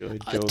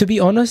To be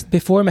honest,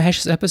 before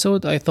Mahesh's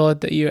episode, I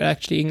thought that you're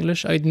actually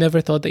English. I'd never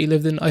thought that you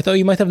lived in... I thought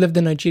you might have lived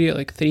in Nigeria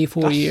like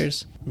 3-4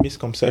 years.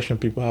 Misconception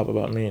people have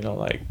about me,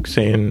 like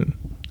saying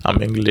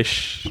I'm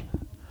English,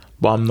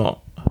 but I'm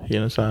not. You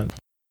understand?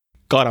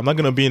 God, I'm not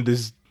going to be in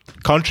this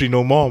country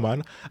no more,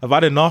 man. I've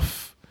had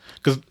enough.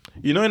 Because,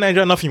 in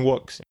Nigeria, nothing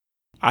works.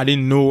 I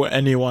didn't know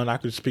anyone I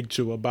could speak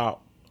to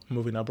about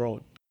moving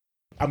abroad.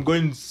 I'm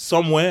going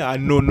somewhere, I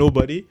know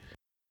nobody.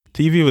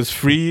 TV was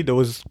free, there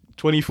was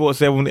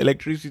 24/7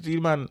 electricity,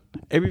 man.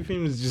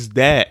 Everything was just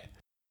there.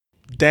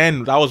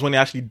 Then, that was when it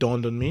actually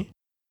dawned on me.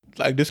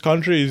 Like, this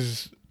country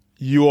is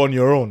you on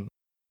your own.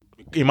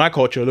 In my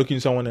culture, looking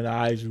someone in the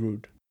eye is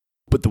rude.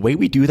 But the way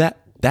we do that,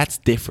 that's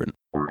different.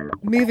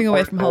 Moving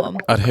away from home.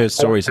 I'd heard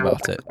stories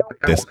about it.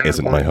 This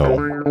isn't my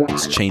home.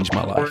 It's changed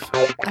my life.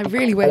 I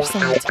really wish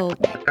someone had told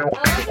me.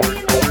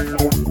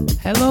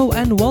 Hello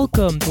and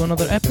welcome to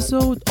another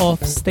episode of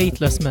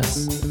Stateless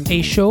Mess,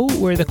 a show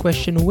where the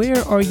question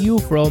 "Where are you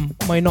from?"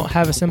 might not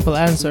have a simple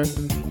answer.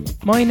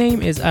 My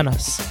name is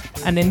Anas,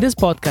 and in this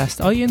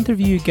podcast I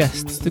interview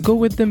guests to go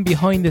with them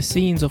behind the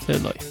scenes of their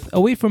life,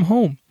 away from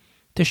home,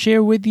 to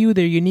share with you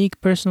their unique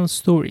personal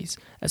stories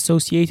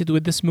associated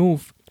with this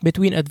move.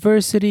 Between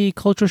adversity,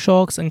 culture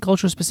shocks, and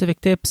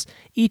culture-specific tips,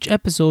 each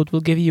episode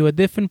will give you a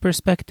different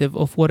perspective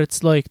of what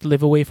it's like to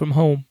live away from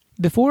home.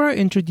 Before I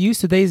introduce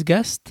today's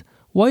guest,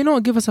 why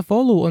not give us a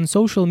follow on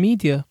social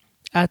media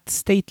at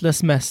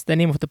Stateless Mess, the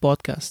name of the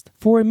podcast,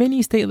 for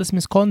many Stateless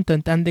Mess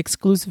content and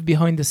exclusive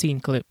behind-the-scene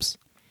clips.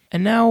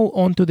 And now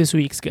on to this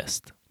week's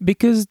guest.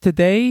 Because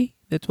today,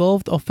 the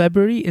 12th of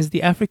February, is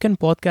the African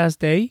Podcast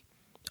Day,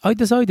 I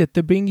decided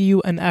to bring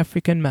you an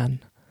African man.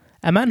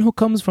 A man who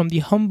comes from the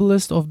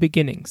humblest of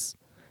beginnings.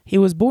 He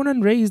was born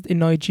and raised in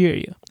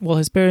Nigeria, while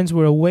his parents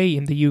were away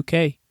in the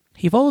UK.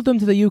 He followed them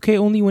to the UK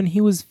only when he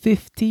was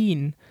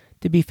 15,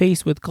 to be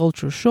faced with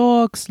culture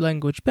shocks,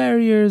 language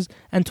barriers,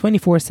 and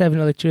 24/7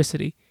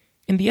 electricity.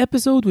 In the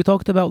episode, we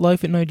talked about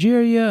life in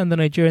Nigeria and the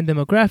Nigerian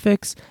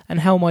demographics,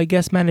 and how my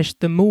guest managed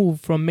to move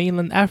from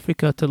mainland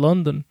Africa to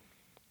London.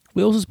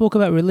 We also spoke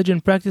about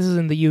religion practices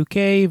in the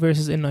UK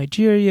versus in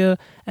Nigeria,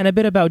 and a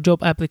bit about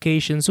job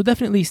applications, so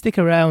definitely stick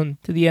around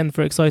to the end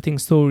for exciting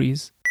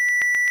stories.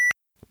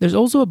 There's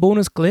also a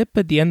bonus clip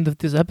at the end of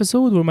this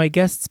episode where my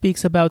guest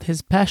speaks about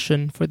his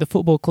passion for the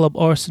football club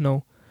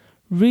Arsenal.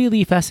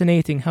 Really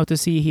fascinating how to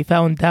see he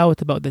found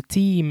out about the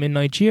team in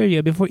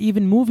Nigeria before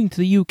even moving to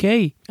the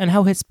UK, and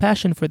how his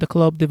passion for the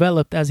club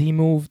developed as he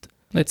moved.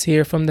 Let's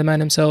hear from the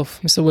man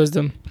himself, Mr.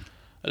 Wisdom.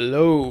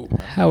 Hello.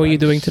 How are you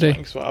doing today?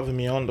 Thanks for having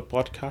me on the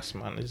podcast,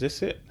 man. Is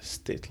this it?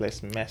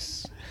 Stateless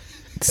Mess.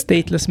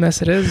 Stateless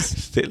Mess it is.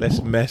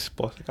 Stateless Mess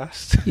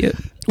podcast. Yeah.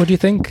 What do you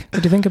think?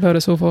 What do you think about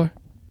it so far?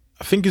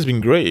 I think it's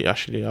been great,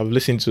 actually. I've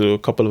listened to a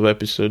couple of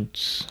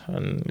episodes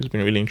and it's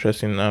been really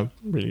interesting. I'm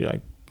really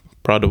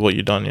proud of what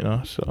you've done,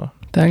 so.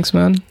 Thanks,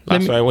 man.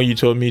 That's why when you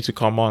told me to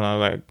come on, I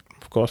was like,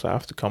 of course I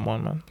have to come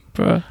on, man.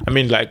 Bro. I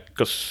mean,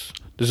 because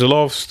there's a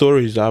lot of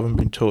stories that haven't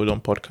been told on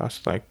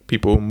podcasts, like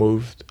people who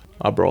moved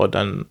abroad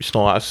and it's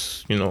not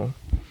as,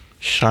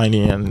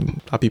 shiny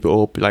and how people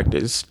hope. Like,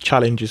 there's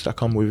challenges that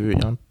come with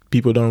it, and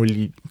people don't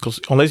really,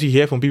 because unless you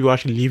hear from people who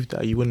actually live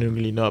there, you wouldn't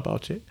really know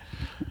about it,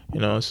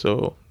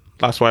 so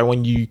that's why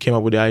when you came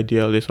up with the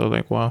idea of this, I was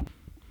like, wow,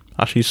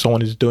 actually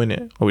someone is doing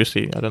it.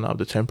 Obviously I don't have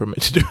the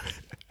temperament to do it.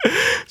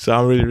 So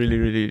I'm really, really,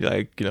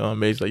 really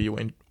amazed that you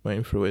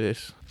went through with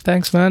this.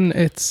 Thanks, man.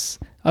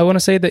 I want to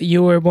say that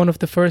you were one of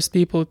the first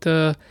people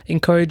to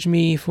encourage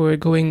me for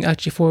going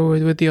actually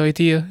forward with the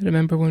idea.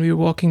 Remember when we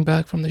were walking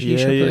back from the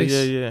shisha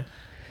place? Yeah.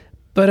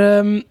 But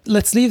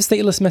let's leave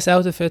Stateless Mess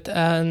out of it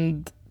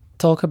and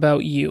talk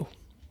about you,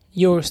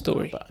 your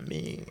story. About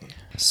me.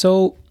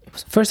 So,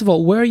 first of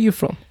all, where are you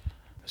from?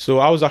 So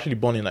I was actually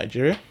born in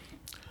Nigeria.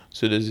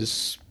 So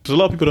there's a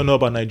lot of people don't know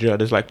about Nigeria.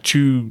 There's like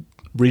two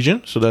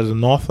regions. So there's the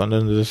north and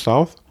then there's the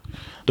south.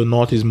 The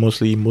north is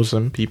mostly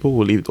Muslim people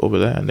who lived over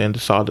there, and then the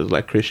south is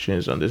like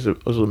Christians, and there's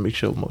also a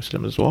mixture of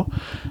Muslims as well.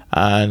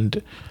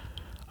 And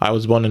I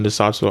was born in the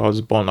south, so I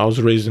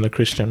was raised in a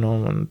Christian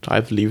home, and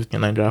I've lived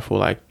in Nigeria for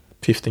like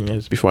 15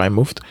 years before I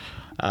moved.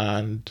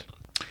 And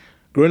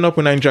growing up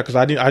in Nigeria, because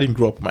I didn't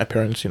grow up with my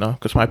parents,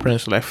 because my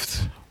parents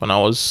left when I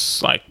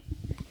was like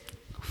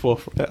 4.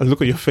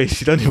 Look at your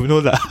face, you don't even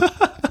know that.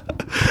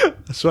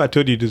 I swear I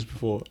told you this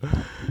before.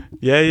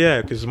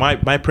 Yeah, because my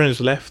parents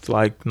left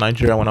like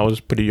Nigeria when I was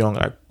pretty young,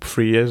 like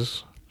 3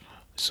 years.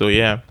 So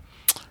yeah,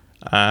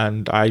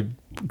 and I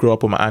grew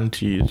up with my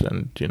aunties,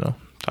 and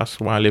that's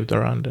why I lived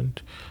around. And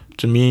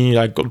to me,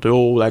 like the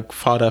whole like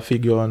father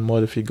figure and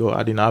mother figure,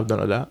 I didn't have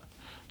none of that.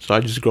 So I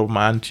just grew up with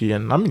my auntie,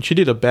 and I mean she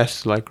did her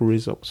best to like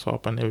raise us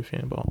up and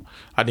everything, but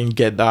I didn't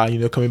get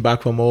that, coming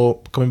back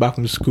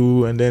from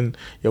school, and then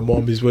your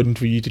mom is waiting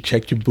for you to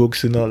check your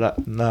books and all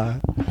that. Nah.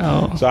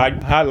 Oh. So I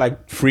had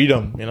like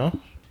freedom,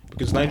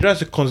 because Nigeria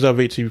is a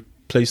conservative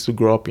place to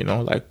grow up,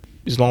 like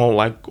it's not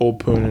like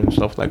open and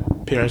stuff. Like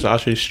parents are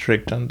actually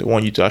strict and they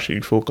want you to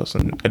actually focus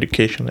on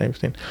education and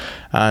everything.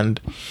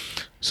 And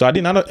so I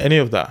didn't have any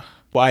of that,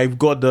 but I've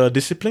got the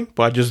discipline,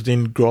 but I just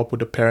didn't grow up with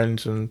the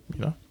parents and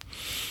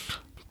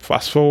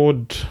fast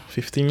forward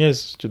 15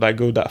 years. Did I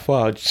go that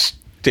far? I'll just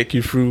take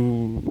you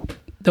through.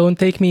 Don't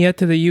take me yet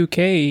to the UK.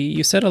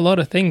 You said a lot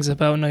of things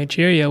about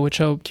Nigeria, which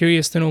I'm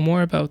curious to know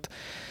more about.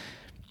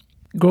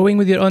 Growing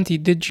with your auntie,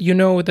 did you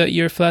know that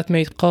your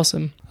flatmate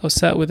Qasim, I was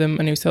sat with him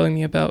and he was telling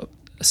me about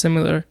a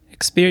similar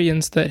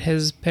experience that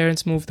his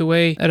parents moved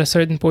away at a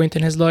certain point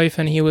in his life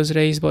and he was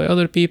raised by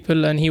other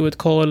people and he would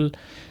call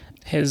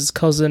his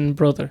cousin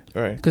brother.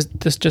 Right. Because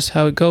that's just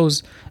how it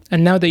goes.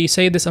 And now that you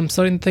say this, I'm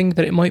starting to think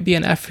that it might be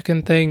an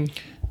African thing.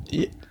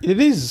 It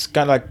is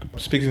kind of like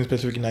speaking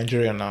specifically in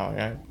Nigeria now.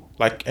 Yeah?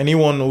 Like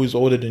anyone who is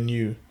older than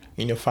you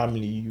in your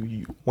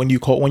family, when you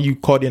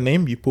call their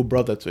name, you put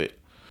brother to it.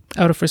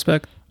 Out of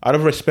respect. Out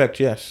of respect,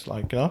 yes.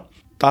 Like,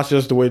 that's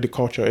just the way the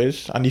culture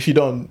is. And if you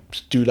don't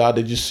do that,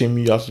 they just see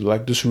you as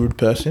like this rude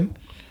person.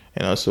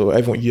 So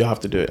everyone, you have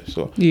to do it.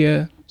 So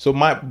Yeah. So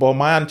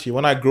my auntie,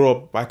 when I grew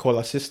up, I call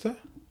her sister.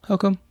 How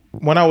come?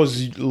 When I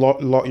was a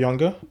lot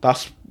younger,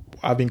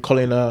 I've been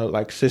calling her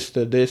like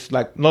sister this,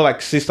 like not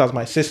like sister as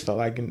my sister,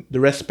 like in the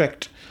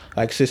respect,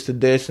 like sister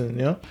this,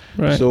 and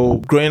Right. So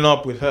growing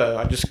up with her,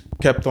 I just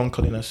kept on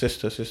calling her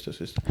sister.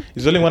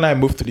 It's only when I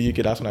moved to the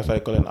UK that's when I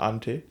started calling her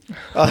auntie.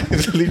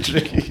 It's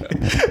literally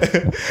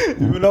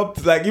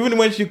even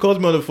when she calls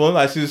me on the phone,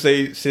 I still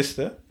say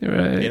sister.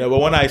 Right. But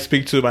when I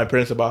speak to my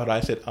parents about her,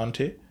 I said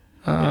auntie.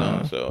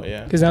 So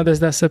yeah. Because now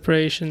there's that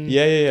separation.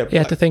 Yeah. You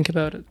have to think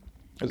about it.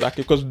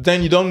 Exactly, because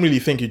then you don't really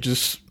think, you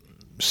just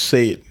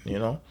say it,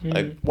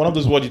 Like one of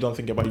those words you don't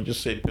think about, you just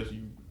say it because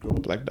you grew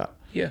up like that.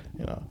 Yeah.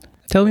 You know.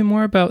 Tell me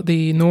more about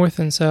the North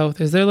and South.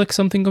 Is there like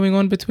something going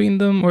on between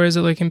them, or is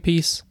it like in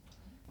peace?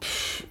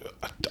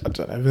 I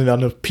don't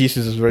know if peace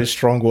is a very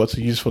strong word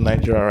to use for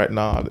Nigeria right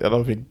now. I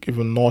don't think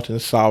even North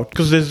and South,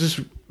 because there's this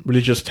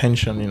religious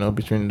tension,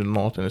 between the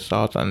North and the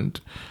South,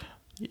 and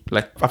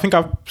like I think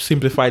I've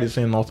simplified it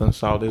saying North and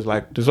South.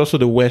 There's also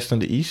the West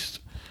and the East.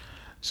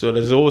 So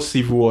there's a whole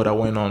civil war that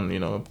went on,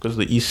 because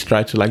the East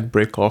tried to like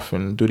break off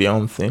and do their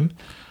own thing,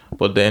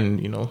 but then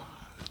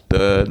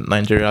the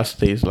Nigeria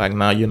states like,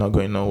 nah, you're not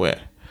going nowhere,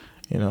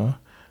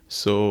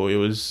 So it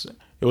was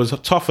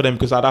tough for them,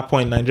 because at that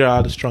point Nigeria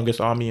had the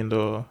strongest army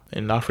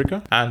in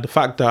Africa, and the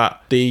fact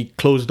that they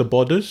closed the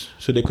borders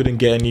so they couldn't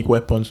get any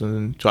weapons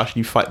and to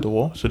actually fight the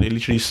war, so they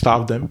literally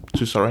starved them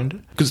to surrender.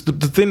 Because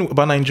the thing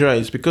about Nigeria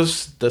is,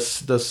 because the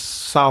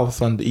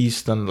South and the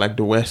East and like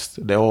the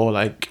West, they all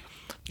like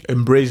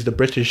embraced the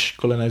British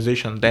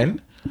colonization then,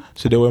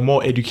 so they were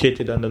more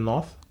educated than the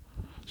North.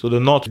 So the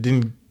North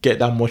didn't get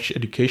that much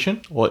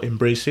education or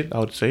embrace it, I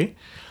would say.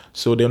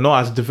 So they're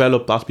not as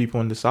developed as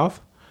people in the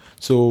South.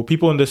 So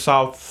people in the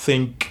South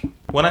think,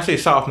 when I say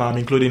South now, I'm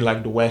including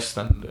like the West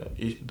and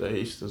the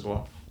East as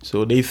well.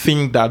 So they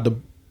think that the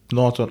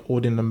North are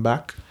holding them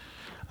back,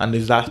 and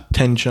there's that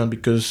tension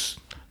because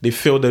they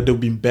feel that they'll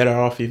be better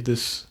off if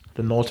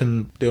the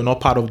Northern, they're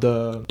not part of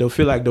they'll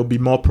feel like there'll be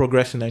more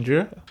progress in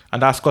Nigeria.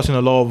 And that's causing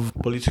a lot of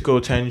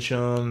political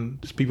tension.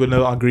 People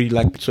don't agree,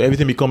 so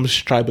everything becomes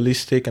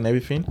tribalistic and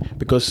everything.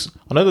 Because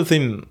another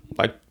thing,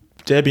 like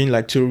there being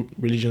like two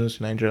religions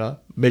in Nigeria,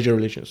 major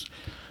religions,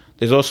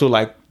 there's also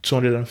like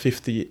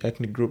 250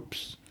 ethnic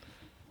groups.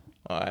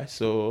 Alright,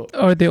 so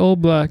Are they all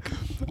black?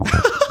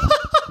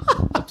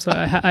 So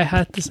I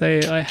had to say,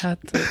 I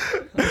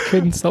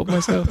couldn't stop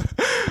myself.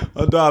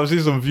 Although I've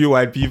seen some few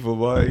white people,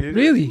 but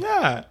Really?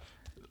 Yeah.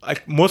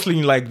 Like mostly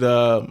in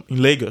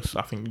Lagos,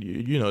 I think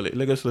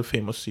Lagos is a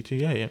famous city.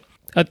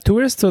 Yeah.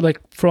 Tourists or like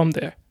from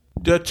there?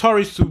 The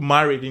tourists who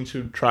married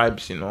into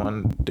tribes,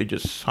 and they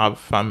just have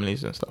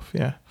families and stuff.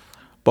 Yeah,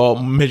 but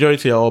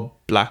majority are all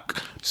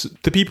black. So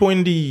the people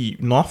in the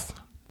North,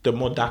 they're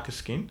more darker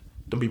skinned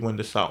than people in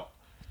the South,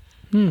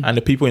 and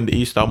the people in the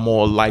East are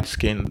more light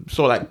skinned.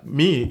 So like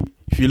me,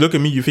 if you look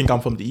at me, you think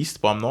I'm from the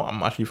East, but I'm not.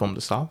 I'm actually from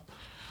the South.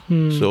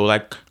 So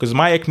like, because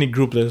my ethnic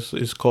group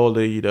is called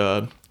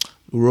the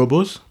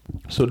Urhobos.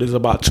 So there's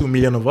about 2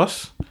 million of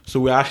us. So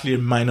we're actually a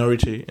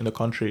minority in the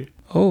country.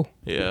 Oh.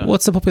 Yeah.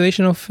 What's the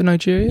population of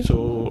Nigeria?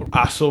 So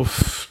as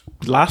of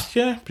last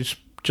year, it's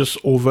just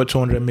over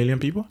 200 million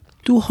people.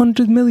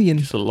 200 million.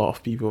 It's a lot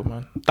of people,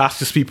 man. That's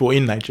just people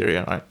in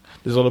Nigeria, right?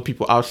 There's other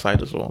people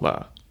outside as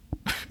well.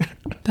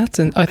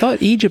 I thought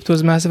Egypt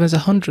was massive as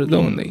 100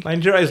 only.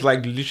 Nigeria is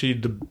like literally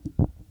the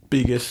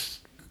biggest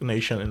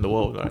nation in the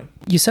world, right?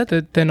 You said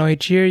that the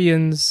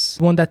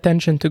Nigerians want that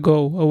tension to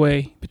go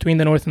away between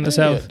the North and the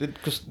South.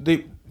 Because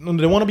they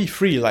want to be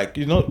free,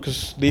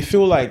 because they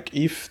feel like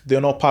if they're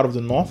not part of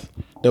the North,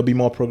 there'll be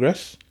more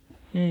progress.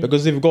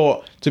 Because they've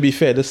got, to be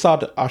fair, the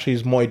South actually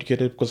is more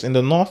educated, because in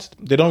the North,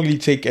 they don't really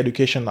take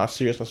education as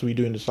serious as we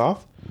do in the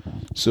South.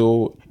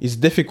 So it's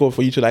difficult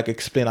for you to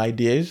explain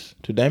ideas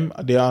to them.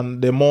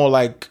 They're more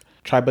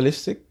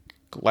tribalistic,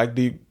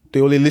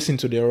 they only listen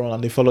to their own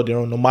and they follow their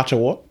own no matter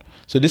what.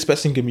 So this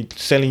person can be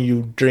selling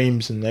you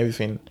dreams and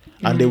everything,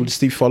 and they would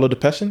still follow the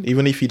person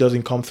even if he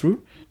doesn't come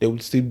through. They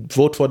would still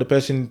vote for the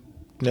person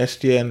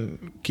next year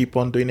and keep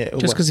on doing it.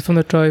 Just because he's from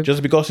the tribe.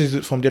 Just because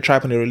he's from their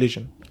tribe and their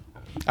religion.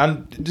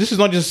 And this is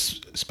not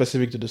just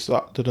specific to the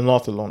South, to the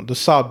North alone. The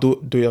South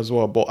do it as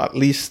well, but at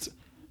least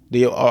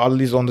they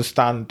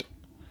understand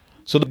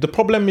So the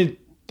problem in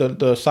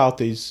the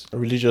South is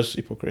religious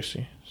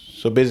hypocrisy.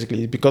 So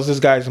basically, because this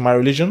guy is my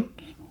religion,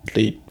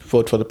 they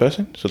vote for the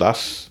person. So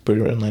that's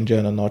pretty much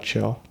Nigeria in a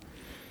nutshell.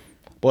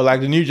 But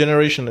like the new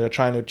generation, they're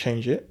trying to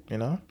change it, you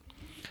know.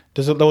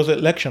 There was an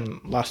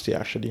election last year,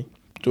 actually,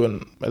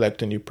 to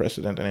elect a new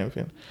president and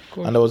everything.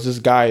 Cool. And there was this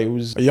guy who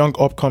was a young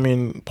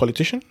upcoming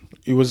politician.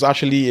 He was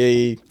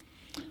actually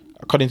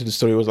according to the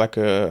story, it was like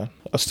a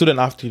student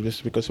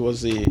activist because he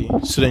was a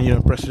student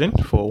union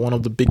president for one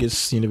of the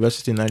biggest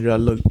universities in Nigeria,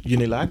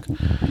 Unilag.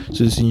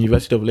 So it's the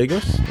University of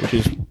Lagos, which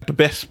is the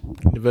best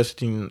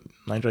university in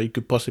Nigeria you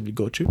could possibly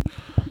go to.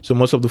 So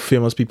most of the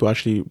famous people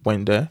actually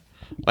went there,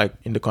 like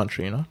in the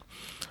country, you know.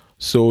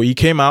 So he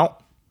came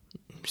out,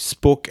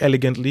 spoke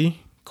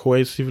elegantly,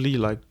 cohesively,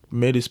 like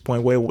made his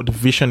point where what the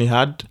vision he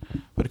had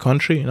for the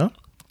country, you know.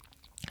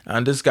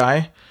 And this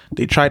guy,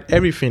 they tried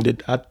everything they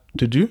had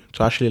to do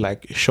to actually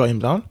like shut him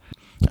down,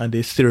 and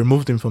they still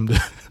removed him from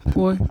the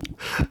Why?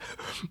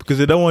 because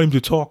they don't want him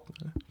to talk.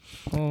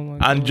 Oh my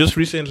And God. just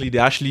recently, they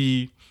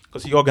actually,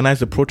 because he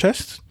organized a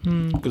protest,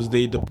 because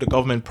the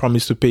government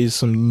promised to pay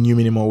some new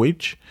minimum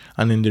wage,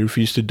 and then they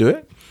refused to do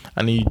it,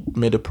 and he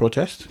made a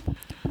protest,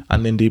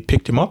 and then they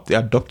picked him up, they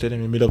abducted him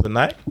in the middle of the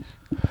night.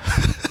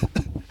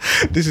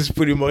 This is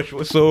pretty much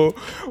so.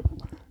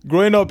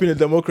 Growing up in a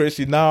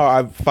democracy, now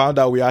I've found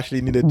out we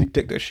actually need a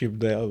dictatorship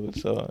there.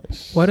 So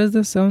Why does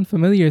this sound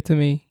familiar to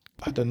me?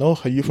 I don't know.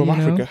 Are you from You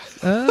know?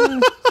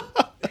 Africa?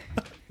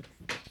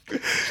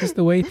 Just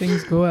the way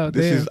things go out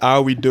This there. is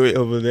how we do it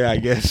over there, I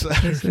guess.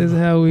 This is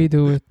how we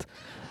do it.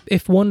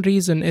 If one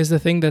reason is the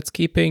thing that's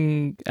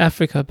keeping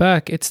Africa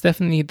back, it's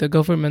definitely the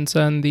governments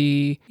and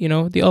the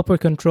upper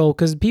control.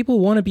 Because people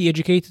want to be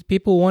educated,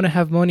 people want to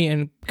have money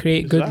and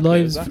create good Exactly,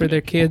 lives exactly. for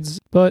their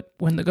kids. But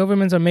when the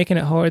governments are making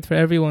it hard for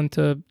everyone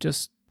to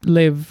just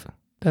live,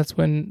 that's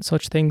when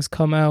such things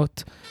come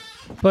out.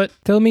 But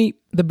tell me,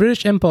 the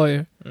British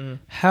Empire,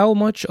 how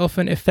much of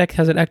an effect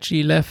has it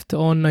actually left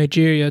on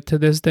Nigeria to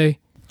this day?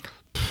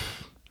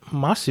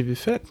 Massive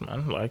effect,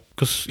 man. Like,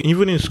 because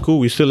even in school,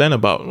 we still learn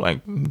about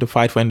like the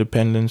fight for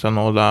independence and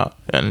all that,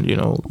 and you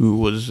know who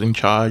was in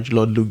charge,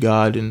 Lord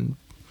Lugard, and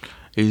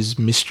his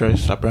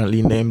mistress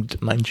apparently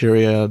named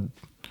Nigeria and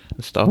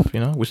stuff.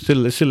 You know, we still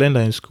learn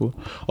that in school.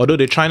 Although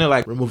they're trying to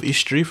like remove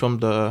history from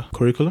the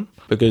curriculum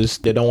because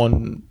they don't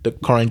want the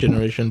current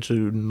generation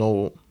to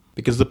know.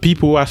 Because the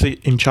people who are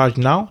in charge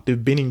now,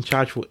 they've been in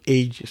charge for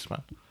ages,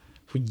 man,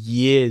 for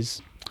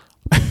years.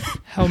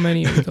 How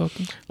many are we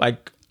talking?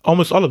 Like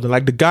almost all of them.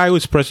 Like the guy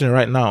who's president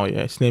right now,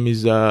 yeah, his name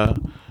is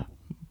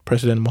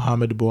President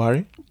Muhammad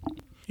Buhari.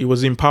 He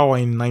was in power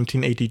in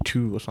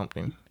 1982 or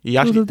something. He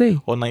Till the day.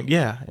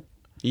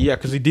 Yeah,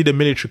 because he did a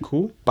military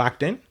coup back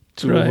then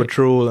to Right.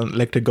 overthrow an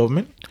elected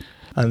government,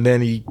 and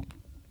then he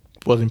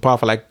was in power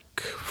for like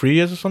 3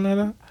 years or something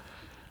like that.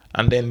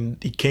 And then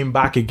he came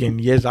back again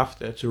years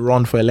after to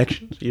run for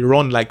elections. He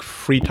ran like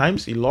 3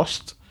 times. He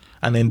lost,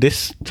 and then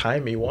this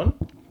time he won.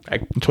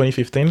 Like in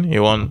 2015, he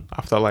won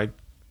after like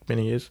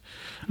many years,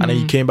 and then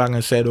he came back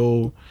and said,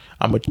 "Oh,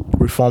 I'm a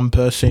reformed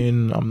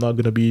person. I'm not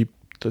gonna be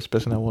this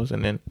person I was."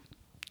 And then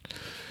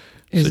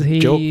Is it's a he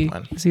joke,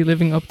 man. is he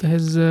living up to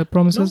his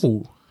promises? no,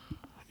 what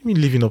do you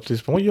mean living up to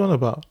this? What are you on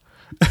about?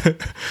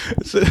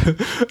 So,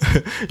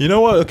 you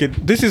know what? Okay,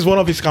 this is one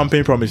of his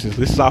campaign promises.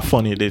 This is how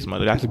funny it is,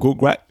 man. That's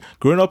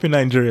growing up in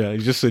Nigeria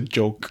is just a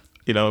joke.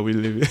 You know, we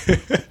live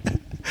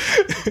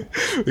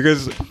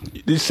because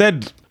they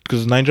said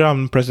because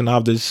Nigerian president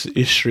have this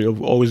history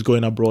of always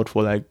going abroad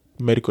for like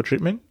medical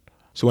treatment.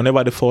 So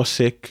whenever they fall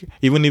sick,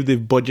 even if they've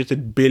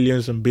budgeted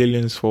billions and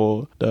billions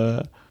for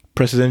the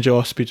presidential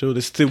hospital,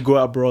 they still go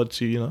abroad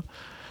to, you know.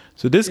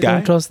 So this They guy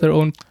don't trust their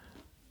own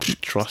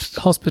trust.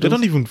 hospitals. They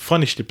don't even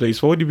furnish the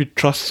place. Why would you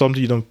trust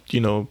something you don't, you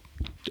know,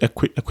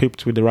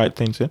 equipped with the right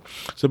things? Yeah?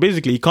 So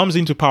basically, he comes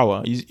into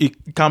power. He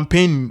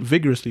campaigned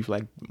vigorously for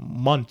like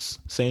months,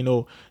 saying,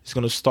 "Oh, he's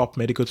going to stop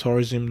medical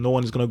tourism. No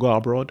one is going to go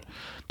abroad."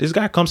 This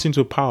guy comes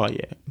into power.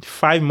 Yeah,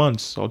 5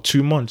 months or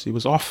 2 months, he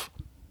was off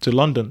to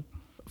London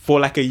for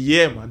like a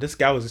year, man. This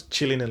guy was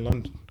chilling in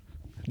London.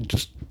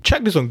 Just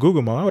check this on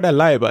Google, man. Why would I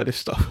lie about this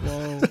stuff?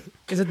 Whoa.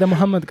 Is it the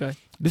Muhammad guy?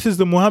 This is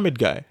the Muhammad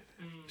guy.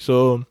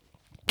 So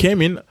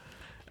came in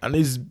and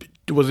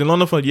it was in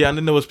London for a year, and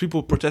then there was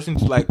people protesting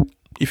to like,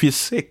 if he's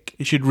sick,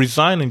 he should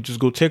resign and just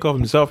go take off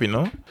himself, you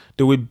know.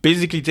 They were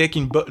basically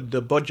taking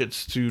the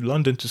budgets to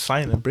London to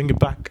sign and bring it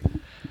back.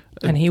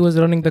 And he was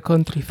running the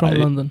country from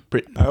London.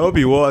 I hope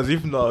he was.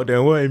 If not,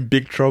 then we're in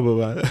big trouble,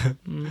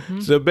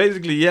 man. So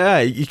basically,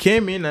 yeah, he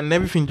came in and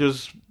everything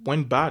just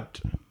went bad.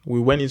 We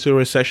went into a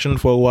recession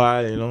for a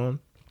while, you know.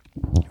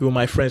 With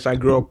my friends I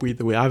grew up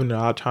with, we were having a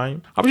hard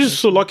time. I was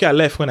just so lucky I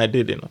left when I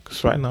did, you know,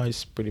 because right now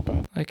it's pretty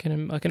bad. I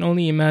can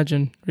only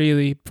imagine,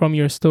 really, from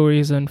your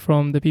stories and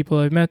from the people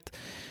I've met.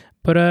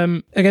 But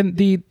again,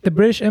 the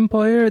British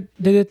Empire,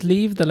 did it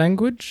leave the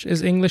language?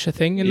 Is English a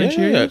thing in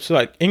Nigeria? Yeah. So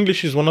like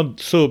English is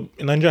so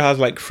Nigeria has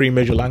like 3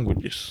 major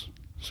languages.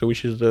 So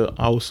which is the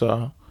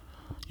Hausa,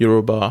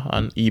 Yoruba,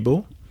 and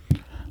Igbo.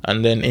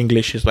 And then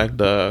English is like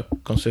the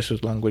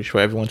consensus language for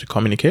everyone to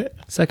communicate.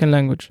 Second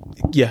language.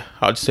 Yeah,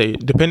 I'd say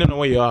depending on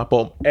where you are,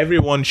 but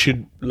everyone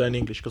should learn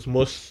English because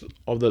most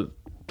of the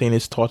thing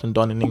is taught and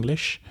done in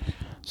English.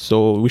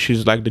 So, which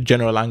is like the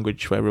general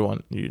language for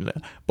everyone.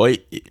 But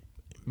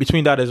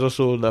between that, there's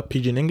also the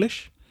Pidgin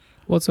English.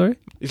 What, sorry?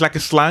 It's like a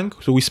slang.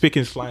 So we speak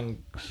in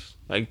slang.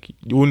 Like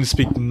you wouldn't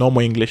speak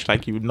normal English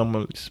like you would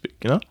normally speak,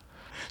 you know?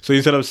 So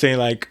instead of saying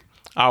like,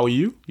 how are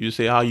you? You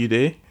say, how you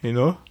there? You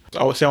know?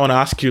 I would say I want to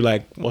ask you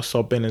like, what's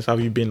up, Dennis? How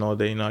have you been all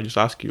day? You know, I just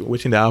ask you,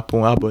 what's in the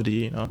apple, our body,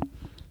 you know?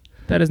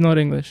 That is not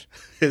English.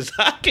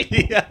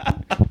 Exactly. Yeah.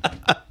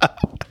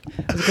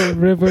 It's called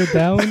River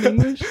Down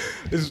English?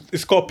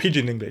 It's called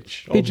Pidgin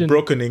English or Pidgin.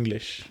 broken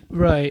English.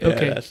 Right,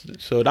 okay.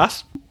 Yeah,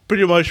 that's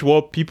pretty much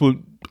what people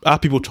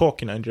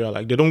talk in Nigeria.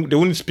 Like they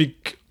wouldn't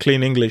speak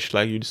clean English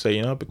like you'd say,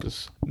 you know,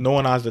 because no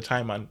one has the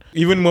time. And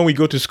even when we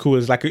go to school,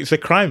 it's a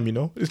crime, you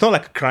know. It's not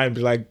like a crime.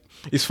 It's like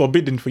it's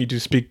forbidden for you to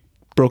speak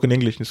broken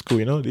English in school,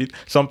 you know.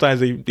 Sometimes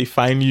they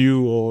fine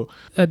you or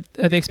Are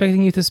they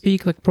expecting you to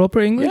speak like proper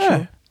English?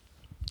 yeah,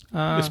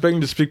 or-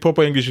 expecting to speak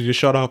proper English, you just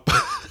shut up.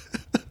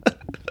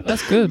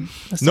 That's good.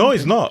 That's No, something.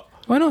 it's not.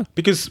 Why not?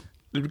 Because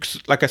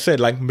like I said,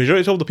 like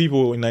majority of the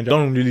people in Nigeria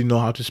don't really know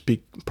how to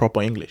speak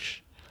proper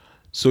English.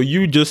 So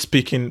you just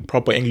speaking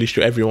proper English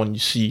to everyone you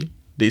see,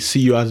 they see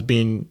you as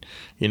being,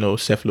 you know,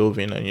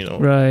 self-loving and, you know,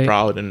 Right.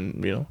 proud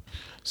and, you know.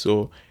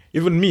 So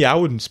even me, I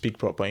wouldn't speak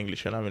proper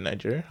English when I'm in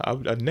Nigeria.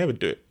 I'd never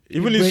do it.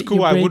 Even in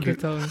school, I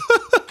wouldn't.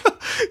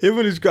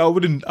 Even in school,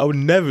 I would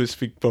never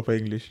speak proper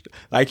English.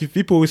 Like if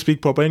people will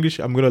speak proper English,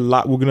 we're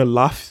gonna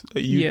laugh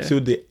at you Yeah.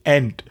 till the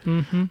end.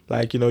 Mm-hmm.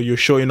 Like, you know, you're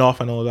showing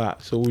off and all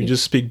that. So we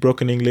just speak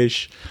broken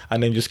English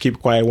and then just keep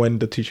quiet when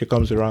the teacher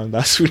comes around.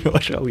 That's pretty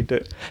much how we do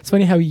it. It's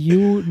funny how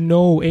you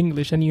know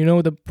English and you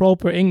know the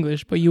proper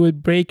English, but you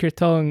would break your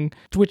tongue,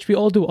 which we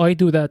all do. I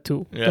do that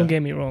too. Yeah. Don't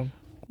get me wrong.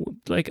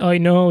 Like I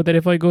know that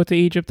if I go to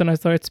Egypt and I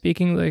start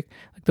speaking like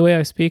the way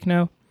I speak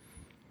now,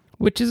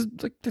 which is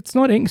like it's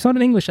not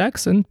an English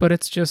accent, but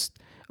it's just,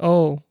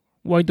 oh,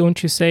 why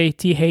don't you say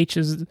th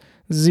is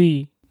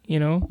z, you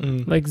know,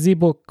 like the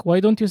book? Why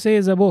don't you say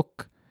the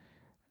book?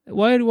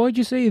 Why'd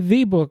you say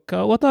the book?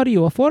 What are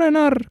you, a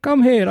foreigner?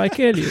 Come here, I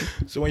kill you.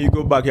 So when you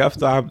go back, you have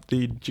to have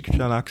the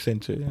Egyptian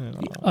accent. You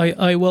know.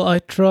 I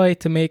try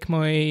to make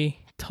my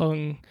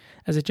tongue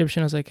as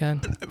Egyptian as I can.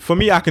 For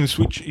me, I can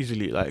switch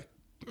easily. Like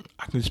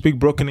I can speak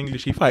broken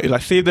English. If I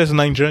like, say if there's a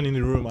Nigerian in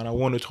the room and I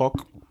want to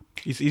talk,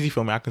 it's easy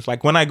for me. I can,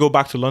 like when I go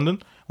back to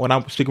London, when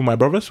I'm speaking with my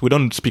brothers, we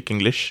don't speak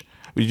English.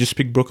 We just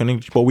speak broken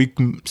English, but we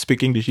can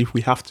speak English if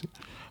we have to.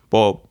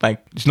 But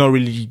like it's not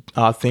really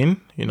our thing,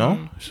 you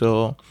know.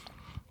 So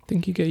I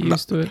think you get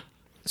used to it.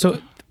 So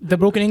the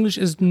broken English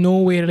is no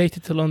way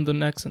related to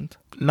London accent.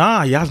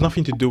 nah, it has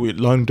nothing to do with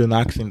London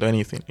accent or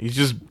anything. It's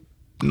just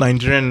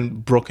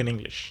Nigerian broken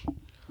English.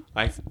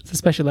 Like It's a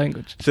special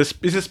language.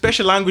 it's a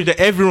special language that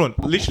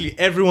literally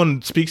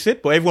everyone speaks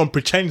it, but everyone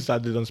pretends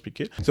that they don't speak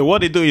it. So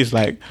what they do is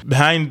like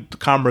behind the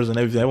cameras and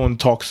everything, everyone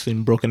talks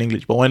in broken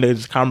English. But when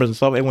there's cameras and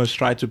stuff, everyone's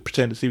trying to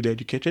pretend to see if they're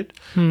educated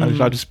and they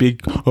try to speak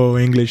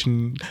English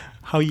and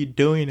how you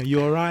doing? Are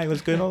you alright?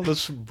 What's going on?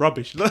 That's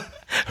rubbish.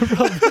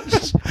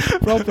 Rubbish.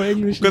 Proper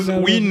English. Because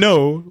we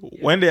know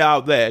when they're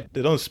out there,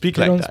 they don't speak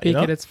they like don't that. speak You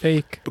know? it. It's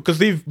fake. Because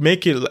they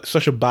make it like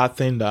such a bad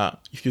thing that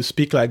if you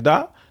speak like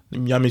that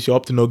means you're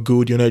up to no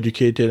good, you're not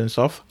educated and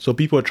stuff. So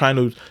people are trying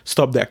to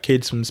stop their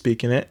kids from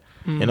speaking it.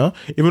 You know,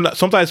 even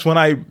sometimes when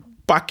I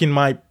back in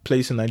my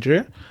place in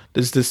Nigeria,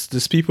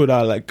 there's people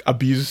that like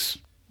abuse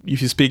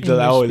if you speak that.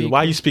 Oh, English why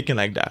are you speaking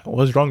like that?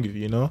 What's wrong with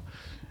you? You know,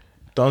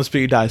 don't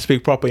speak that.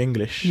 Speak proper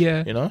English.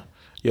 Yeah.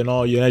 You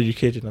know, you're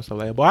educated and stuff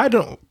like that.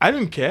 But I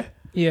don't care.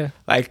 Yeah.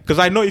 Like, because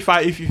I know if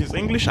it's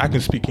English, I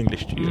can speak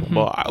English to you.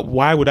 But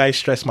why would I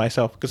stress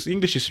myself? Because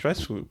English is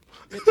stressful.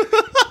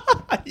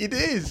 It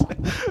is.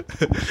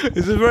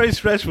 It's a very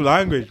stressful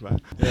language, man.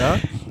 Yeah.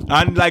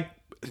 And like,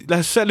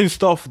 there's certain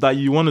stuff that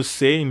you want to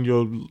say in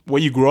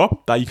where you grow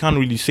up that you can't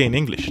really say in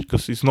English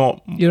because it's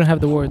not. You don't have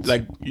the words.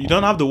 Like, you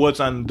don't have the words,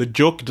 and the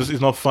joke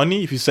is not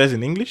funny if it says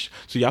in English.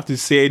 So you have to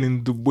say it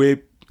in the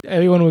way.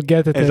 Everyone would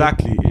get it.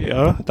 Exactly.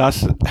 Yeah.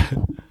 That's.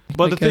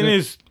 But the get thing it.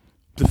 is,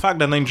 the fact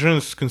that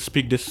Nigerians can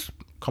speak this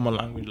common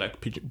language like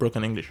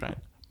broken English, right?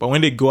 But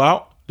when they go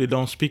out, they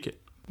don't speak it.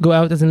 Go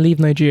out as in leave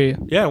Nigeria.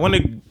 Yeah, when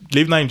they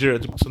leave Nigeria,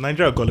 so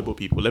Nigeria are gullible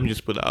people. Let me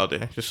just put that out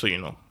there, just so you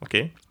know,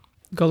 okay?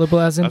 Gullible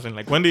as in. As in,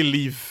 like, when they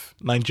leave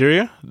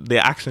Nigeria,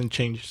 their accent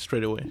changes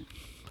straight away.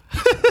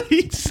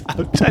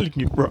 I'm telling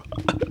you, bro.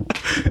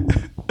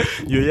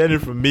 You're hearing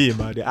from me,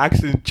 man. The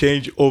accent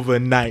change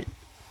overnight.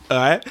 All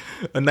right?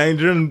 A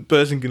Nigerian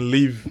person can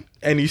leave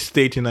any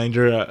state in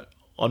Nigeria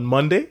on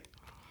Monday.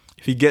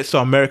 If he gets to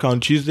America on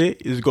Tuesday,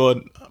 he's got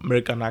an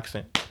American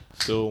accent.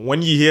 So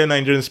when you hear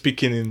Nigerians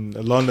speaking in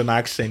a London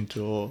accent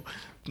or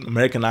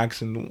American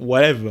accent,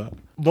 whatever,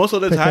 most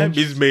of the time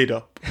it's made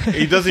up.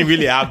 He doesn't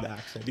really have the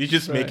accent. He's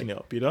just making it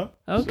up, you know?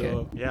 Okay.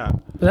 So, yeah.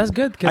 But that's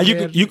good.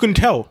 And you can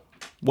tell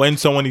when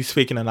someone is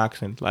faking an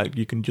accent. Like,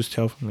 you can just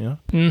tell from, you know?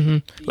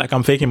 Mm-hmm. Like,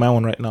 I'm faking my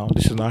one right now.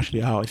 This is not actually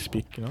how I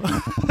speak, you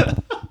know?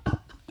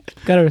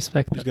 Gotta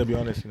respect Just that. gotta be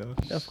honest,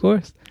 Of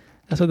course.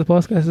 That's what the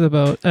podcast is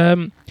about.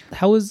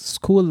 How was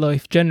school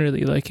life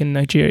generally like in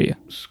Nigeria?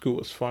 School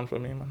was fun for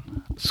me,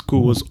 man.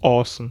 School was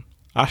awesome.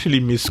 I actually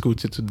miss school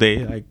to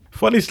today. Like,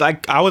 funny, it's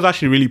like I was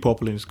actually really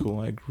popular in school,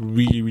 like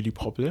really, really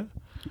popular,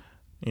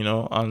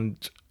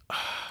 and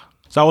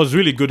so I was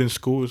really good in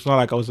school. It's not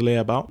like I was a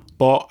layabout,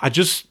 but I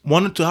just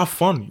wanted to have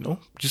fun,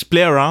 just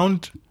play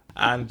around,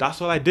 and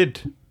that's what I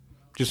did.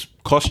 Just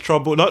cause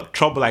trouble, not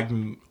trouble like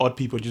odd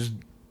people, just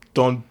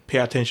don't pay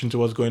attention to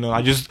what's going on.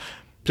 I just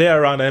play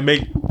around and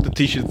make the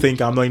teacher think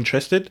I'm not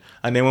interested.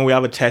 And then when we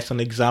have a test and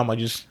exam, I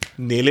just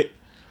nail it.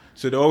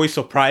 So they're always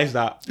surprised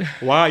that,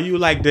 why are you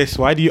like this?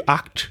 Why do you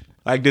act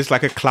like this,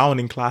 like a clown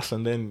in class?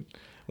 And then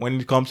when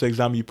it comes to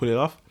exam, you pull it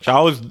off. So I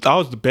was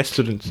the best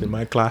student in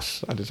my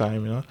class at the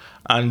time,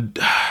 and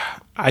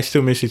I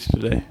still miss it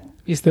today.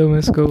 You still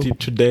miss school?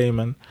 Today,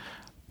 man.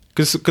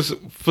 Because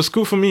for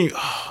school, for me,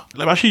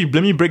 actually,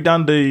 let me break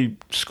down the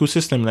school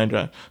system in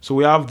Nigeria. So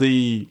we have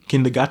the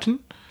kindergarten,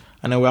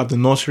 and then we have the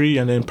nursery,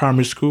 and then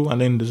primary school,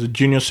 and then there's a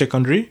junior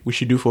secondary, which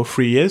you do for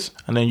 3 years,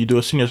 and then you do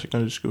a senior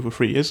secondary school for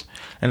 3 years.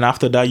 And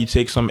after that, you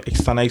take some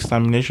external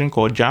examination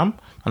called JAM,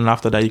 and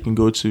after that, you can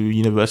go to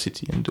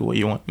university and do what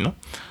you want,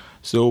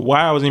 So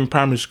while I was in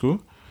primary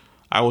school,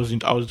 I was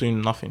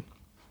doing nothing.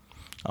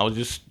 I was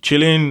just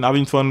chilling,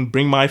 having fun,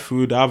 bring my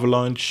food, have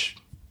lunch,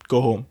 go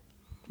home.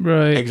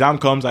 Right. Exam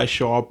comes, I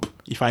show up.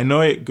 If I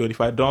know it, good.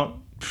 If I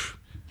don't,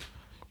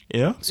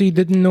 So you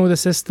didn't know the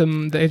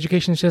system, the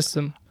education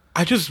system?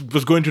 I just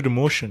was going through the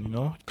motion,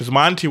 because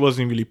my auntie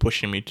wasn't really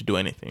pushing me to do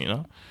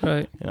anything,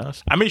 Right.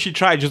 I mean, she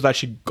tried, just that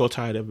she got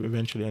tired of it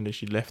eventually, and then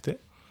she left it.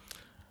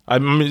 I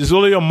mean, it's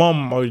only your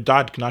mom or your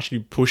dad can actually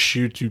push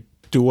you to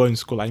do well in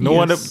school. Like, no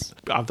one Yes.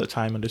 have the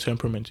time and the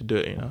temperament to do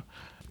it,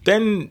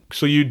 Then,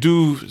 so you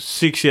do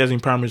 6 years in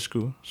primary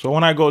school. So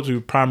when I go to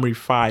primary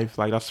 5,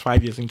 like that's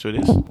 5 years into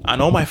this,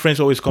 and all my friends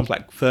always come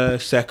like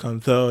first,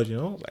 second, third,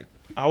 like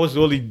I was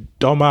the only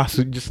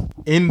dumbass just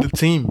in the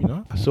team,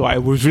 So I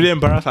was really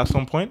embarrassed at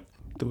some point.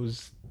 There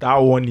was that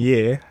 1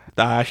 year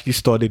that I actually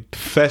studied,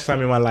 first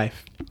time in my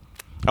life.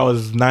 I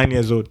was 9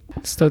 years old.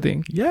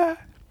 Studying? Yeah.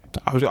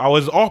 I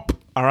was up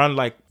around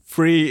like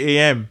 3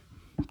 a.m.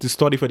 to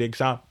study for the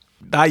exam.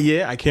 That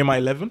year, I came at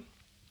 11.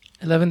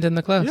 11th in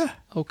the class? Yeah.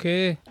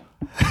 Okay.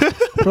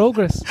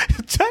 Progress.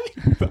 Tell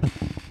you.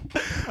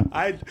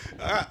 I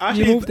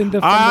moved in the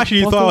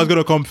actually thought I was bottom. going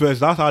to come first.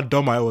 That's how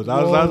dumb I was.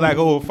 I was like,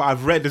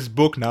 I've read this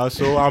book now,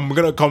 so I'm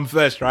going to come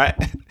first, right?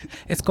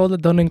 It's called the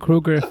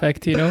Dunning-Kruger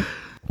effect,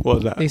 What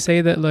was that? They say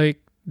that like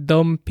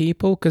dumb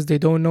people, because they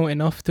don't know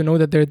enough to know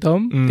that they're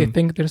dumb, they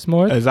think they're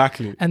smart.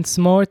 Exactly. And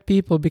smart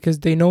people, because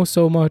they know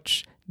so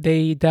much,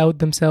 they doubt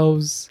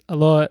themselves a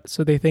lot,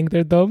 so they think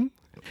they're dumb.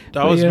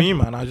 That was me,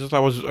 man. I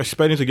was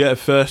expecting to get a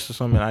first or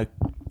something. I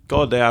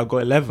got there, I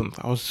got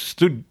 11th. I was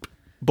still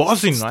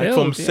buzzing, right?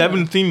 From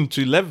 17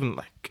 to 11.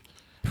 Like,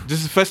 this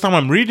is the first time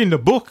I'm reading the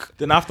book.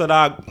 Then after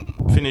that,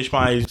 I finished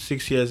my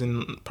 6 years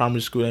in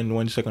primary school and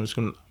went to secondary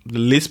school. The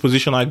least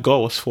position I got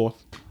was 4th.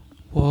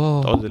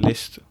 Whoa. That was the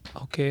list.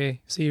 Okay.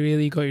 So you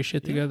really got your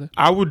shit together.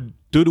 I would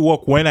do the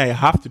work when I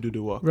have to do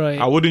the work. Right.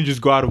 I wouldn't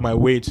just go out of my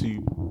way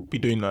to be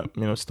doing that,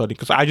 studying.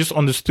 Because I just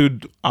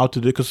understood how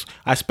to do it. Because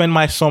I spent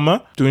my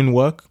summer doing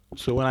work.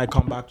 So when I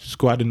come back to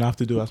school, I didn't have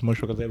to do as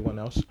much work as everyone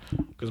else.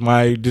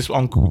 Because this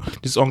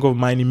uncle of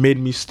mine, he made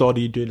me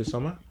study during the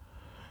summer.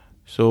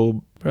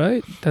 So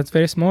Right. That's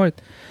very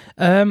smart.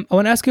 I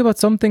want to ask you about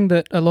something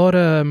that a lot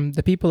of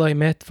the people I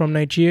met from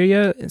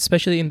Nigeria,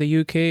 especially in the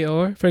UK,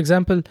 are. For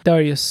example,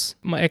 Darius,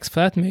 my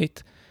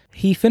ex-flatmate,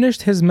 he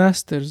finished his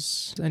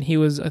master's and he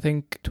was, I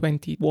think,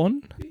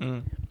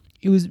 21.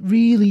 He was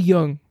really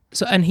young.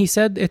 So, and he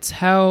said it's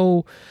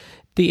how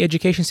the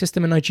education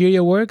system in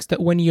Nigeria works,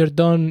 that when you're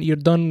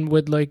done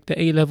with like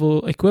the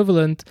A-level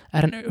equivalent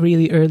at a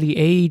really early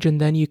age, and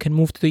then you can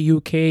move to the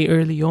UK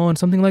early on,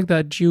 something like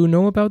that. Do you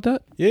know about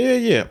that?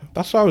 Yeah.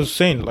 That's what I was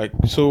saying. Like,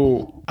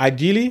 so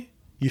ideally,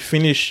 you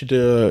finish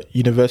the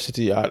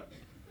university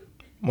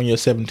when you're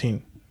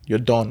 17. You're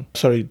done.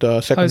 Sorry,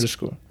 the secondary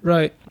school.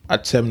 Right.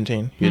 At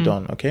 17, you're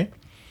done, okay?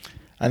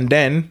 And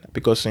then,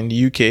 because in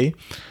the UK,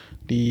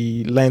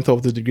 the length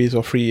of the degrees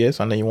are 3 years,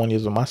 and then 1 year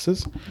of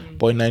master's.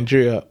 But in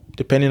Nigeria,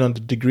 depending on the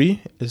degree,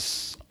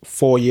 is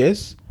 4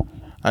 years.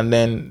 And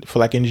then for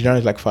like engineering,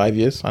 it's like 5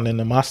 years. And then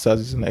the master's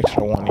is an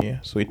extra 1 year.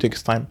 So it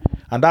takes time.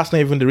 And that's not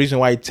even the reason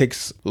why it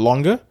takes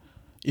longer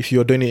if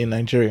you're doing it in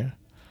Nigeria.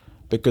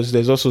 Because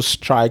there's also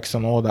strikes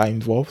and all that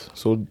involved.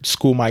 So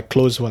school might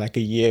close for like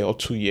a year or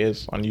 2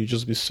 years, and you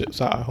just be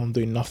sat at home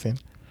doing nothing.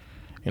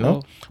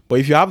 Oh. But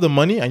if you have the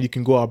money and you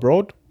can go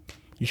abroad,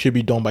 you should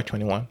be done by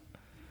 21.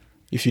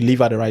 If you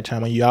leave at the right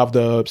time and you have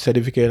the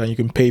certificate and you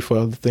can pay for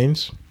other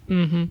things,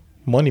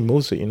 money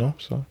moves it,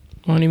 so.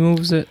 Money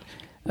moves it.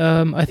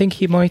 I think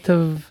he might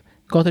have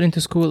gotten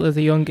into school at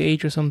a young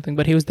age or something,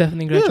 but he was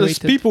definitely graduated. There's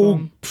people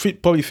who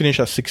probably finish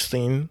at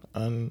 16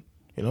 and,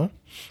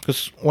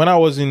 because when I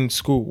was in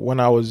school,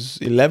 when I was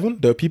 11,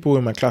 there were people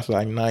in my class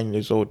like 9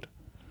 years old.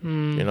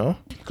 You know,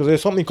 because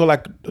there's something called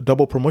like a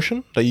double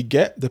promotion that you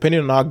get depending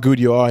on how good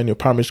you are in your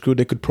primary school.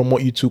 They could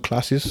promote you 2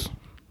 classes.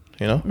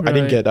 You know, I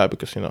didn't Right. get that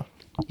because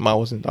mine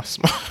wasn't that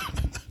smart.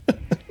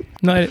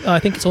 No, I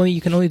think you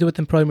can only do it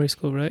in primary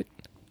school, right?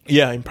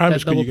 Yeah, in primary That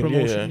school double you can.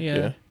 promotion.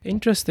 Yeah.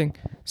 Interesting.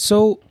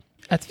 So,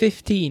 at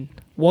 15,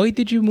 why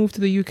did you move to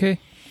the UK?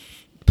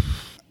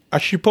 I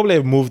should probably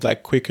have moved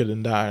like quicker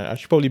than that. I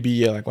should probably be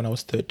here like when I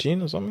was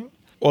 13 or something.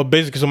 Well,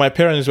 basically, so my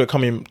parents were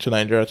coming to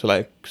Nigeria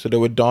so they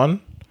were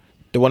done.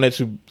 They wanted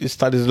to. It's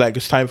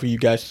time for you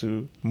guys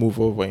to move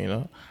over. You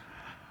know,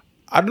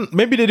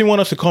 maybe they didn't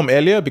want us to come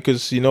earlier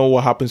because you know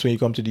what happens when you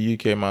come to the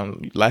UK,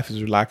 man. Life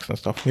is relaxed and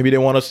stuff. Maybe they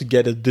want us to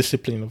get the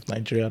discipline of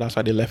Nigeria. That's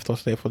why they left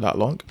us there for that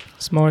long.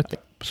 Smart.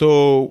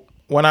 So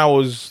when I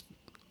was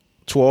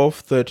 12,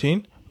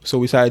 13, so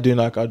we started doing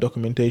like our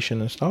documentation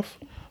and stuff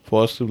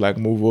for us to like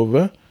move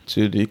over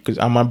to because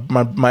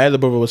my elder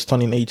brother was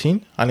turning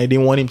 18 and I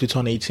didn't want him to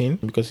turn 18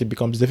 because it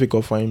becomes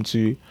difficult for him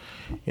to,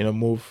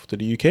 move to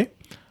the UK.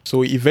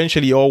 So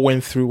eventually it all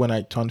went through when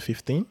I turned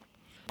 15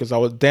 because I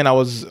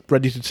was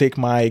ready to take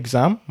my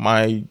exam,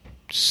 my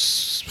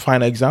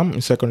final exam in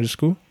secondary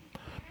school.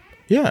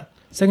 Yeah.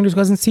 Secondary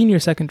school wasn't senior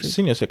secondary.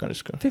 Senior secondary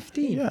school.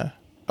 15. Yeah.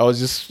 I was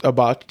just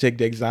about to take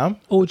the exam.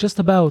 Oh, just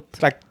about.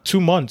 It's like 2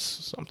 months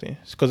or something.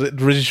 Because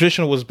the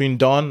registration was being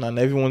done and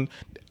everyone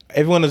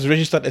is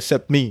registered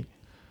except me.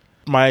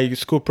 My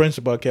school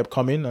principal kept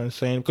coming and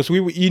saying, because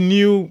he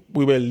knew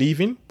we were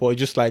leaving, but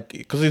just like,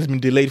 because it's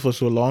been delayed for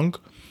so long,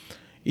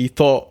 he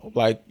thought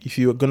like if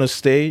you were going to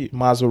stay, you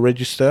might as well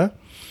register.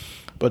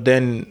 But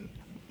then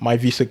my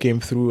visa came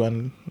through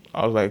and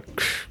I was like,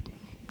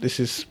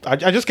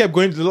 I just kept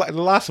going to the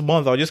last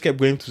month. I just kept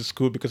going to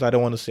school because I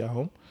don't want to stay at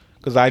home.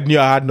 Because I knew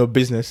I had no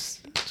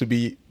business to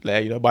be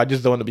there, but I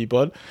just don't want to be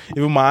bored.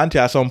 Even my auntie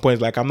at some point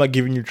is like, I'm not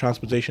giving you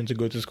transportation to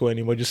go to school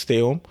anymore. Just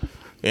stay home,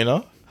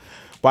 But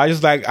I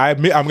just like,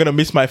 I'm going to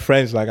miss my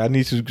friends. Like, I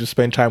need to just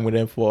spend time with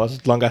them for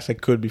as long as I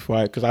could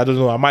because I don't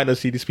know, I might not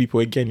see these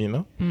people again,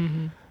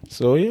 Mm-hmm.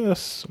 So,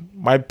 yes,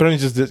 my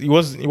parents it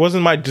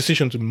wasn't my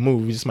decision to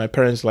move. It's my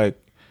parents like,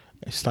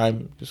 it's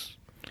time. Just.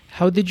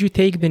 How did you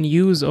take the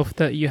news of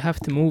that you have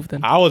to move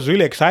then? I was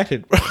really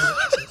excited, bro.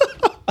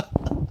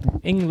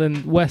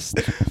 England, West.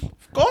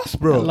 Of course,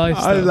 bro.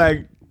 I was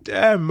like,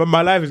 damn,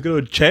 my life is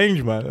going to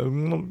change,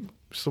 man.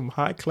 Some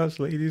high class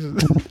ladies.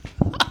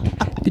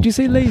 Did you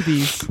say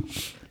ladies?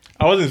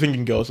 I wasn't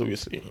thinking girls,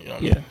 obviously.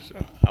 Yeah.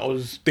 So I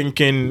was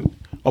thinking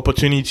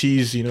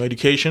opportunities,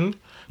 education.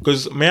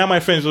 Because me and my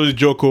friends always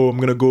joke, I'm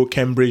going to go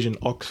Cambridge and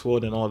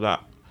Oxford and all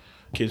that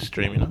kids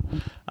dream,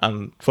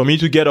 And for me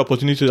to get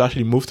opportunity to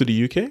actually move to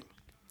the UK,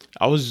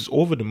 I was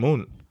over the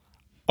moon.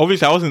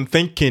 Obviously, I wasn't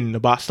thinking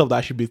about stuff that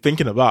I should be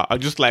thinking about. I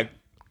was just like,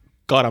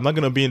 God, I'm not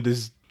going to be in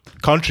this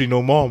country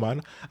no more,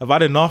 man. I've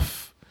had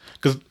enough.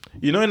 Because,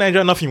 in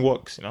Nigeria, nothing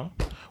works,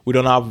 We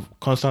don't have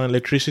constant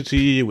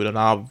electricity. We don't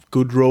have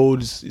good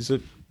roads. It's a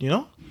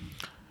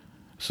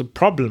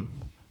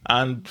problem.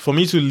 And for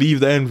me to leave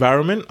the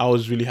environment, I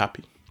was really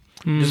happy.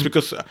 Just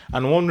because,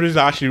 and one reason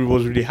I actually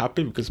was really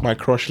happy because my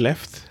crush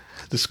left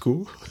the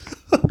school.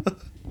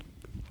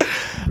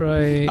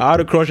 Right. I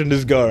had a crush on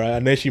this girl, right?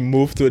 And then she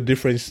moved to a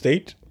different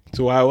state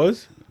to where I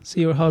was.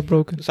 So you were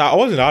heartbroken. So I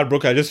wasn't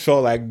heartbroken. I just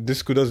felt like this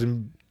school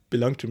doesn't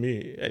belong to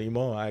me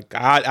anymore. Like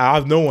I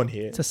have no one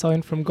here. It's a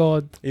sign from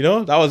God.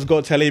 That was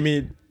God telling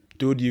me,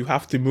 dude, you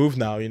have to move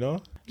now,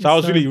 So I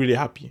was really, really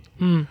happy.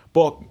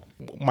 But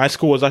my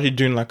school was actually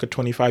doing like a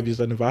 25 years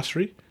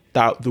anniversary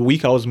that the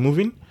week I was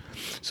moving.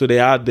 So they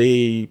had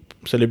the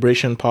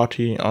celebration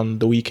party on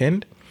the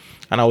weekend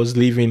and I was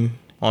leaving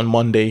on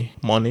Monday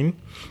morning.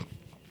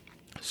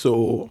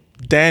 So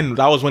then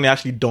that was when it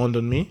actually dawned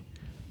on me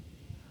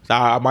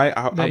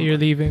that you're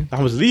leaving.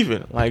 I was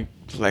leaving. Like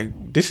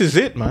this is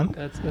it, man.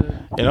 That's good.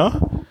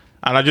 And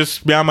I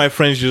just, me and my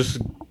friends just,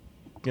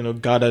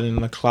 gathered in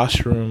the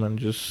classroom and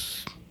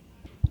just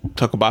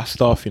talk about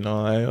stuff, like,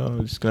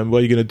 what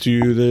are you gonna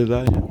do? This,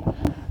 that.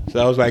 So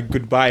that was like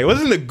goodbye. It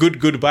wasn't a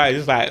goodbye. It's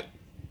just like,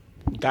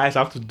 guys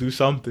have to do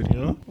something,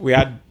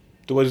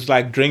 there was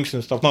like drinks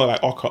and stuff, not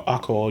like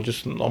alcohol,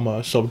 just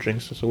normal soft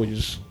drinks. So we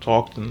just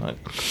talked and like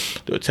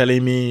they were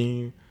telling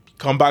me,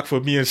 come back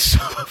for me and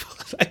stuff. I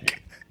was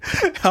like,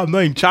 I'm not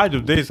in charge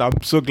of this.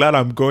 I'm so glad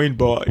I'm going,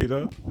 but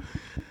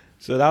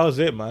So that was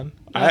it, man.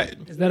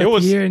 Is that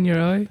a tear in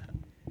your eye?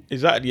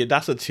 Exactly,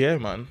 that's a tear,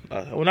 man.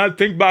 When I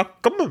think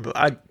back, come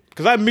on,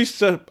 because I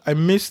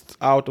missed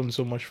out on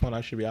so much fun I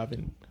should be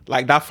having.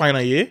 Like that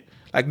final year.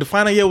 Like the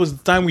final year was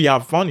the time we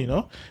have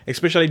fun,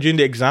 especially during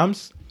the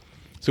exams.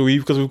 So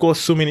because we've got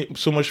so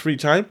much free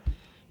time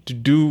to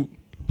do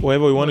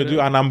whatever we want to do,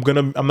 and I'm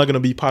not gonna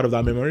be part of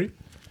that memory.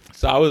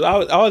 So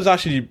I was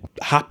actually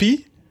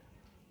happy,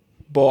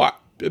 but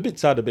a bit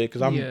sad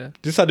because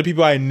these are the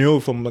people I know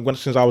from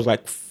since I was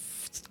like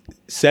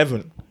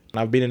 7, and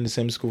I've been in the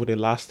same school for the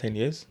last 10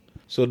 years.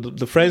 So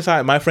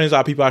my friends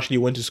are people I actually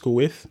went to school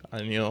with,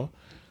 and lived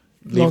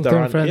Long-term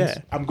around. friends. Yeah,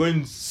 I'm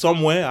going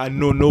somewhere I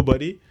know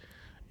nobody.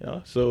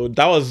 So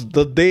that was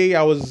the day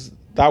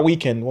that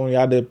weekend when we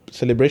had the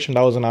celebration.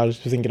 That was when I was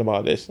thinking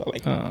about this.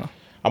 Like,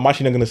 I'm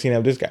actually not gonna see any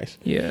of these guys.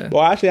 Yeah. But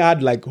I actually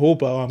had like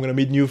hope. Oh, I'm gonna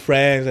meet new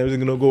friends.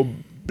 Everything's gonna go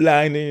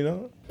blind.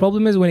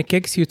 Problem is when it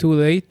kicks you too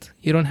late,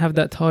 you don't have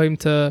that time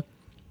to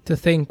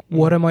think,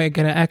 what am I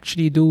gonna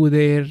actually do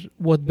there?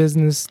 What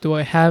business do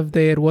I have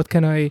there? What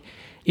can I,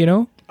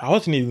 I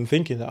wasn't even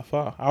thinking that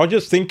far. I was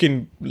just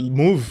thinking,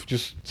 move,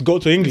 just go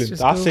to England.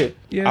 just That's go. it.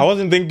 Yeah. I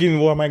wasn't thinking,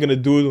 what am I gonna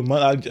do?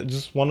 I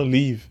just want to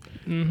leave.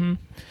 Mm-hmm.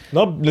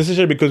 Not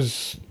necessarily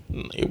because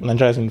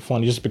Nigeria isn't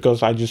fun, just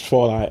because I just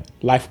thought like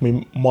life would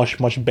be much,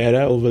 much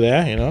better over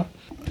there,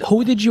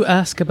 Who did you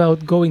ask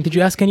about going? Did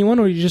you ask anyone,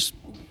 or you just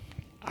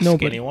Ask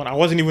nobody? anyone. I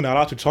wasn't even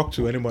allowed to talk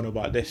to anyone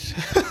about this.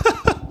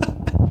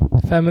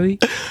 Family?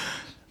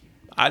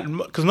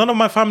 Because none of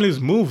my families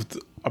moved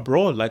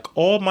abroad. Like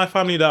all my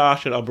family that are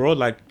actually abroad,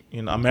 like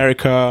in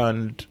America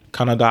and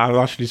Canada, I've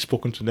actually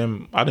spoken to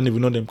them. I don't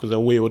even know them because they're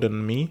way older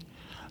than me.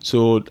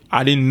 So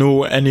I didn't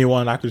know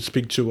anyone I could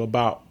speak to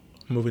about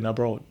moving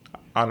abroad.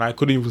 And I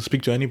couldn't even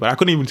speak to anybody. I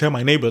couldn't even tell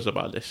my neighbors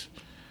about this.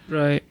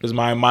 Right. Because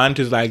my aunt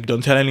is like,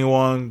 don't tell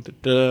anyone,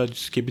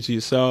 just keep it to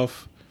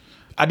yourself.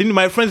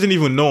 My friends didn't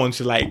even know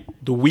until like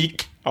the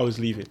week I was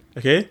leaving,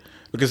 okay?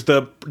 Because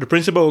the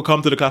principal would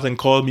come to the class and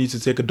call me to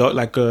take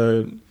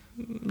a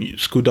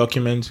school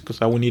document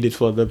because I would need it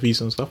for the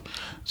visa and stuff.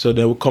 So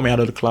they would call me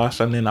out of the class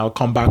and then I would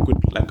come back with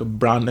like a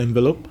brown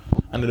envelope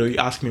and then they would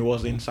ask me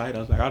what's inside. I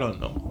was like, I don't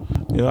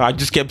know. I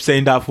just kept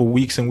saying that for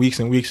weeks and weeks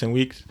and weeks and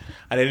weeks.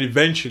 And then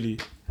eventually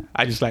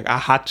I just like, I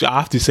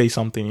have to say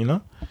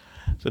something,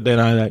 So then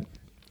I like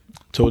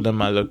told them,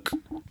 look,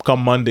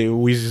 come Monday,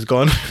 Wiz is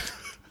gone.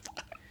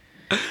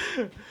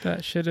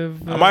 That should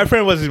have... My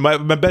friend wasn't,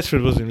 my best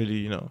friend wasn't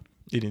really,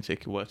 he didn't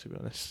take it well, to be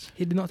honest.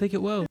 He did not take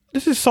it well.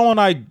 This is someone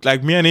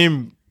like me and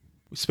him,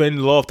 we spend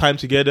a lot of time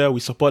together. We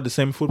support the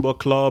same football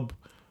club.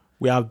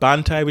 We have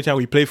banter every time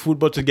we play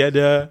football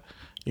together,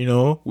 we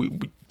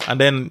and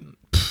then...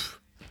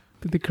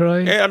 Did they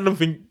cry? I don't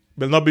think,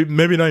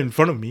 maybe not in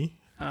front of me.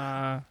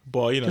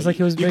 But It's like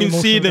he was you very can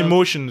see the emotional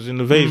emotions in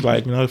the face,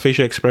 like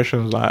facial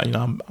expressions, like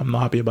I'm not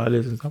happy about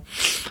this and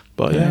stuff.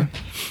 But yeah.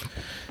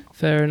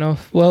 Fair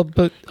enough. Well,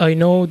 but I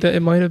know that it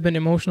might have been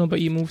emotional,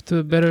 but you moved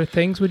to better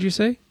things, would you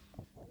say?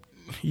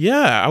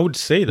 Yeah, I would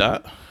say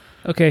that.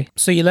 Okay,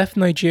 so you left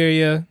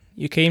Nigeria,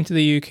 you came to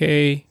the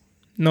UK,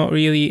 not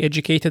really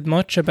educated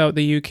much about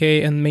the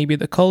UK and maybe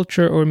the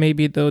culture or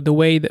maybe the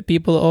way that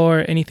people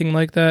are, anything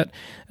like that.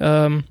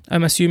 I'm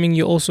assuming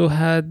you also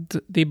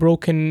had the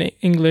broken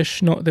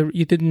English,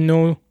 you didn't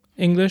know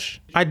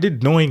English? I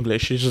did know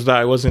English, it's just that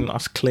I wasn't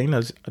as clean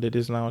as it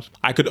is now.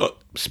 I could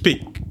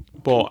speak,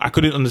 but I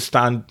couldn't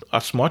understand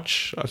as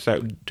much as I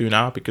do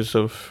now because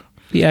of...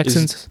 The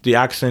accents. The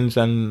accents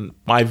and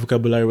my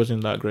vocabulary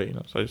wasn't that great,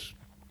 so I just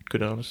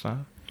couldn't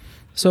understand.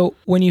 So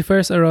when you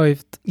first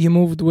arrived, you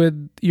moved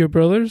with your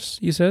brothers,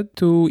 you said,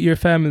 to your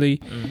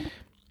family.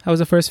 How was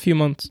the first few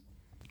months?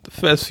 The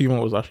first few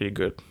months was actually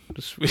good.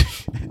 It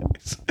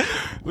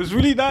was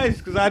really nice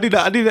because I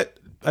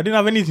didn't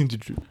have anything to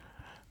do.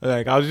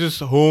 Like I was just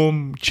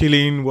home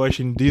chilling,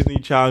 watching Disney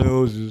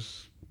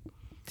channels.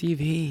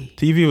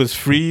 TV was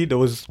free. There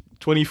was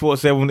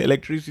 24/7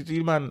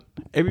 electricity, man.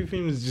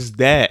 Everything was just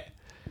there.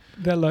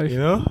 That life.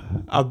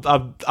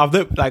 I've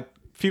never, like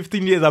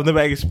 15 years. I've never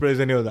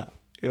experienced any of that.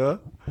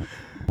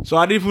 So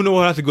I didn't even know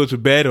whether I had to go to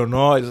bed or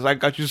not. It's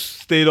like I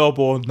just stayed up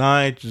all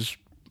night.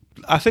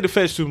 I said the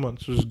first 2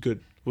 months was good.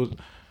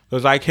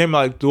 Because I came,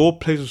 like, the whole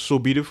place was so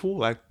beautiful.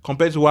 Like,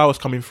 compared to where I was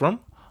coming from,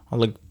 I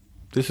was like,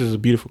 this is a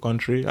beautiful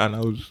country. And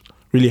I was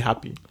really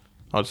happy.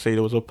 I would say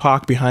there was a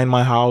park behind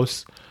my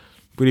house.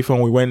 Really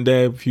fun. We went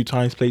there a few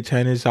times, played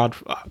tennis.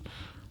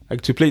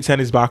 Like, to play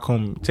tennis back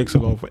home, it takes a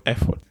lot of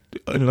effort.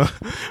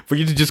 For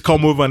you to just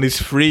come over and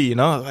it's free,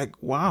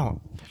 Like,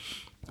 wow.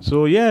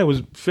 So yeah, it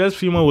was first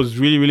few months was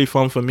really, really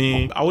fun for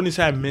me. I wouldn't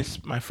say I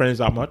missed my friends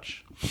that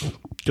much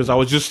because I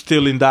was just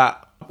still in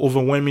that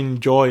overwhelming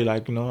joy.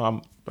 Like,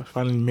 I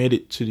finally made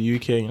it to the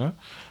UK,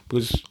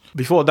 because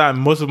before that,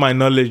 most of my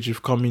knowledge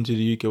of coming to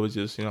the UK was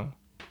just,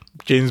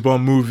 James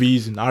Bond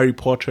movies and Harry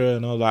Potter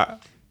and all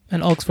that.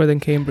 And Oxford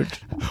and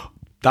Cambridge.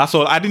 That's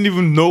all. I didn't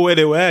even know where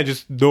they were. I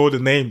just know the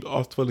name,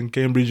 Oxford and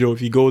Cambridge. Or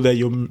if you go there,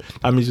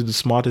 that means you're the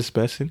smartest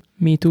person.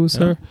 Me too,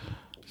 sir.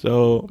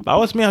 So that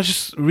was me. I was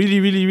just really,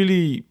 really,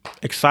 really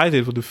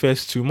excited for the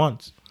first 2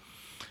 months.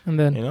 And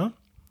then?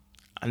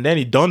 And then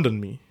it dawned on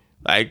me.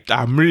 Like,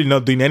 I'm really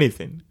not doing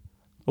anything.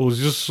 I was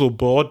just so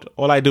bored.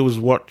 All I did was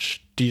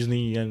watch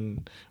Disney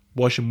and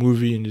watch a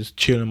movie and just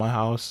chill in my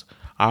house.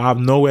 I have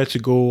nowhere to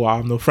go. I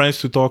have no friends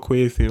to talk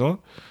with,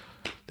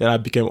 Then I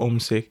became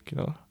homesick,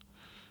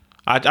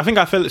 I think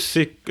I felt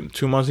sick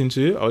 2 months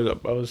into it.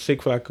 I was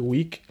sick for like a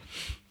week.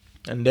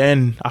 And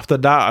then after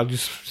that, I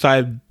just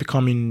started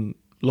becoming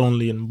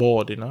lonely and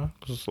bored,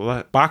 because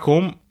like back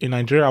home in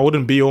Nigeria, I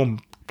wouldn't be home.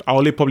 I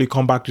only probably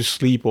come back to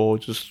sleep or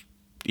just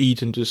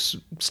eat and just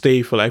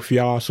stay for like a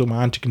few hours so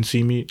my auntie can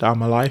see me down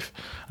my life.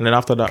 And then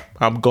after that,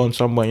 I'm gone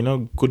somewhere,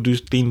 go do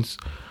things.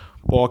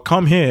 But I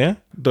come here,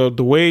 the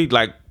way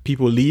like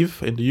people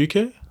live in the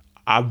UK,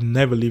 I've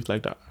never lived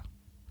like that.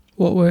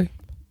 What way?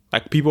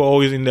 Like people are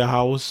always in their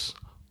house,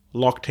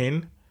 locked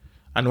in.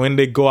 And when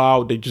they go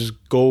out, they just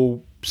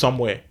go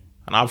somewhere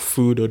and have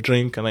food or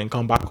drink and then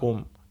come back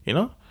home, you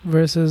know?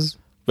 Versus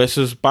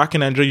Back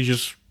in Nigeria,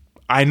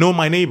 I know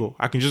my neighbor.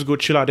 I can just go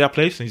chill at their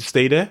place and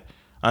stay there.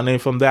 And then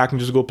from there, I can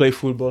just go play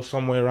football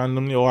somewhere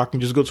randomly, or I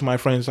can just go to my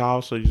friend's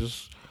house, or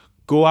just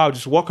go out,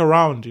 just walk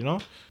around, you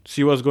know,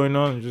 see what's going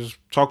on, and just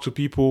talk to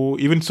people.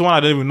 Even someone I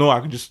don't even know, I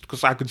could just,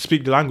 because I could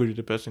speak the language of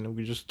the person, and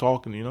we could just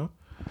talk, and you know.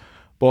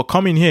 But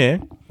coming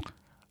here,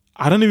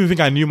 I don't even think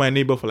I knew my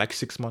neighbor for like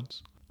 6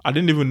 months. I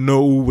didn't even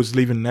know who was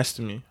living next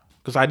to me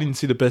because I didn't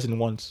see the person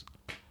once.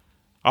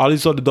 I only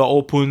saw the door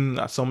open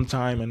at some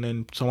time, and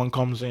then someone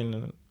comes in.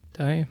 And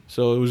damn.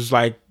 so it was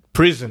like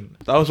prison.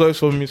 That was what it was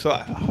for me. So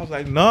I was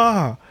like,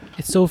 nah.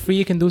 It's so free,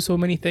 you can do so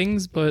many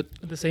things, but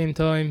at the same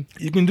time,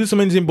 You can do so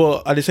many things,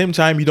 but at the same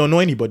time, you don't know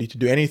anybody to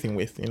do anything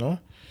with, you know?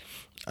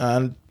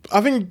 And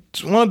I think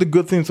one of the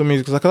good things for me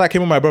is because I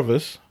came with my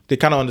brothers, they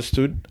kind of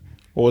understood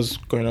what was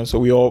going on. So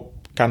we all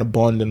kind of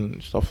bond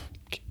and stuff,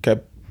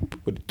 kept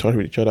in touch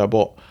with each other.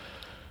 But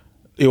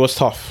it was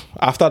tough.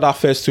 After that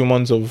first 2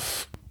 months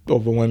of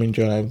overwhelming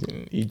journey,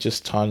 it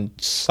just turned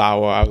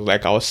sour.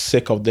 I was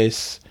sick of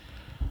this.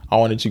 I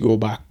wanted to go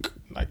back.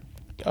 Like,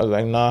 I was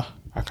like, nah,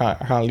 I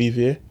can't leave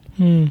here.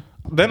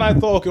 Then I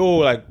thought,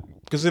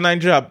 because in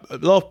Nigeria, a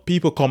lot of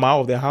people come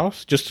out of their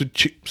house just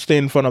to stay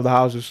in front of the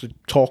house, just to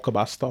talk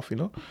about stuff, you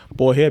know.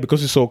 But here,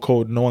 because it's so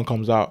cold, no one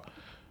comes out,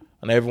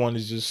 and everyone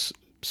is just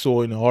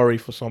so in a hurry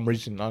for some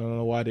reason. I don't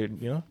know why you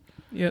know.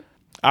 yeah.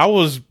 I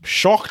was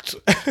shocked,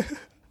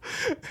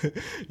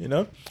 you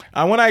know.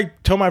 And when I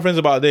tell my friends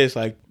about this,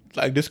 like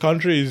this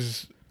country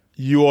is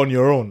you on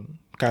your own,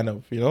 kind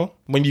of, you know.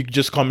 When you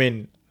just come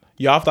in,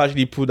 you have to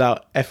actually put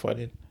that effort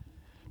in.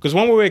 Because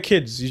when we were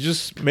kids, you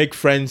just make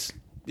friends.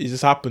 It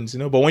just happens, you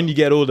know. But when you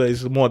get older,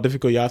 it's more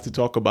difficult. You have to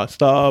talk about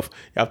stuff.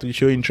 You have to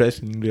show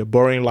interest in their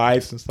boring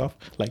lives and stuff.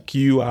 Like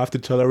I have to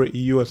tolerate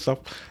you and stuff,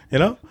 you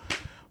know.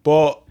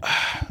 But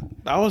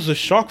that was a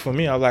shock for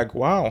me. I was like,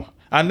 wow.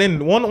 And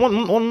then one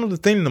of the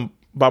things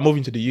about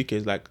moving to the UK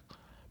is like,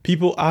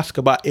 people ask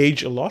about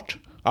age a lot.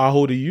 How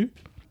old are you?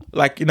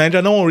 Like in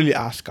Nigeria, no one really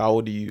asks how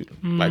old are you.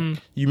 Like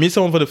you meet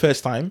someone for the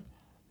first time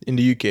in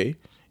the UK,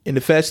 in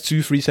the first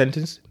 2-3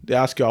 sentences, they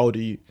ask you how old are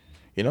you,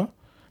 you know?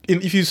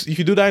 If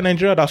you do that in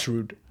Nigeria, that's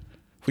rude.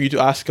 For you to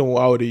ask them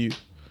how old are you.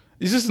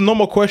 It's just a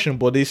normal question,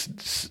 but they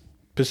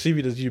perceive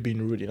it as you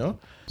being rude, you know?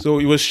 So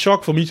it was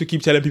shock for me to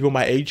keep telling people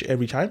my age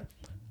every time.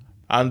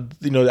 And,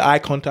 you know, the eye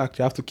contact,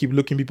 you have to keep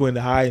looking people in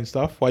the eye and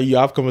stuff while you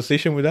have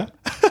conversation with that.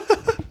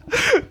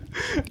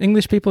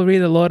 English people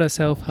read a lot of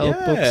self-help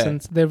Yeah. books,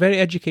 and they're very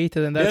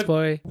educated, and that's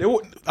why.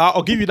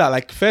 I'll give you that.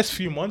 Like, first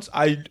few months,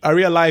 I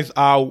realized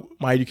how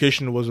my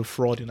education was a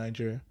fraud in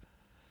Nigeria.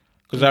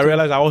 Because I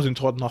realized I wasn't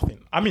taught nothing.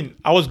 I mean,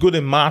 I was good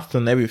in math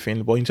and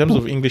everything, but in terms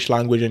of English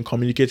language and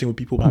communicating with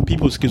people, my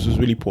people's skills was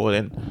really poor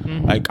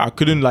then. Like, I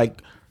couldn't,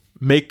 like,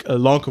 make a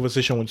long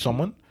conversation with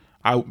someone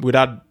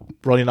without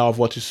running out of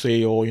what to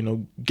say or, you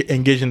know,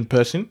 engage in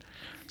person.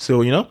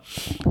 So, you know,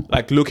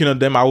 like, looking at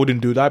them, I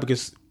wouldn't do that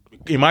because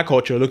in my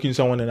culture, looking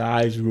someone in the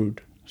eye is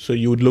rude. So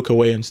you would look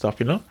away and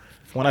stuff, you know?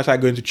 When I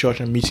started going to church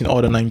and meeting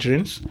other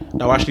Nigerians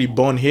that were actually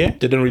born here,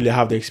 they didn't really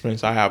have the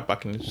experience I have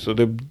back in. So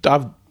they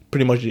have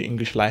pretty much the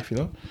English life, you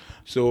know?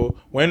 So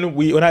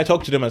when I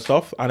talk to them and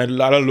stuff, and I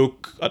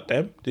look at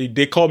them,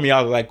 they call me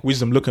out like,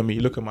 wisdom, look at me,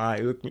 look at my eye,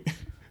 look at me.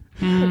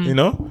 You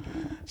know?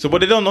 So, but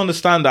they don't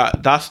understand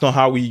that that's not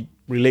how we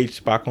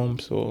relate back home.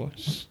 So,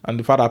 and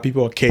the fact that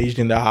people are caged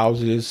in their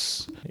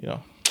houses, you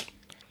know.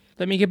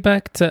 Let me get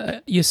back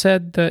to, you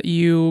said that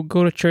you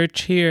go to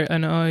church here,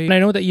 and I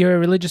know that you're a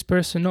religious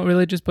person, not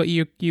religious, but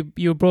you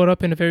were brought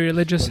up in a very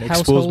religious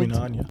household.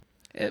 Expose me now,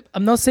 yeah.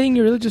 I'm not saying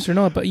you're religious or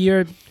not, but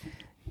I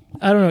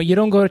don't know, you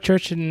don't go to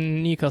church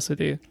in Newcastle,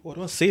 do you? Well,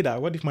 don't say that.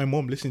 What if my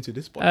mom listens to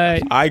this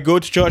podcast? I go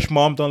to church,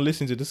 mom, don't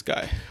listen to this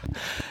guy.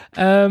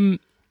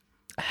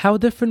 How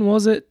different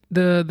was it,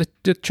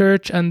 the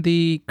church and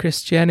the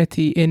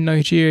Christianity in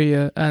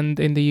Nigeria and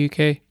in the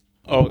UK?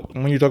 Oh,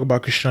 when you talk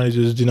about Christianity,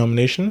 there's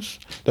denominations.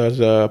 There's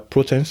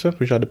Protestant,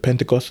 which are the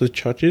Pentecostal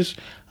churches,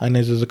 and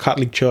there's the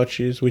Catholic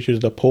churches, which is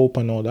the Pope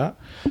and all that.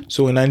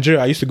 So in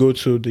Nigeria, I used to go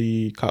to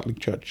the Catholic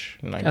church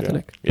in Nigeria.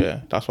 Catholic? Yeah,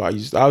 that's what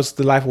that was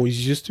the life I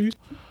was used to.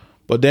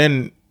 But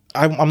then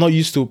I'm not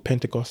used to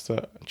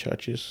Pentecostal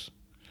churches.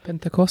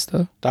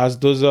 Pentecostal?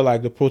 Those are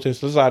like the Protestants.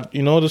 Those are,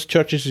 you know, those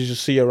churches you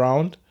just see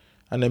around,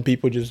 and then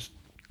people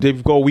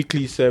they've got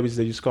weekly service.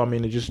 They just come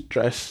in, they just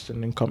dress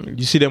and then come in.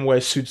 You see them wear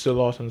suits a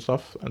lot and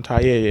stuff. And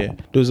yeah.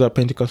 Those are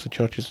Pentecostal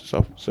churches and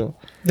stuff. So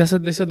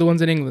These are the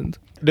ones in England?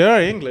 They are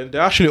in England.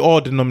 They're actually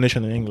all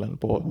denominations in England.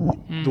 But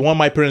the one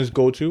my parents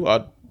go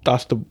to,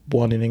 that's the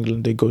one in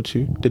England they go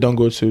to. They don't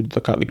go to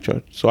the Catholic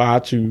church. So I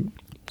had to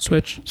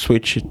switch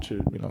it to,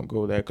 you know,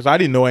 go there. Because I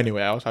didn't know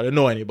anywhere else. I didn't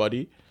know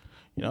anybody,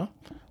 you know.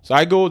 So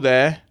I go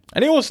there.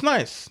 And it was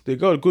nice. They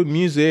got good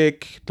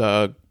music.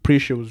 The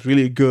preacher was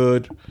really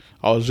good.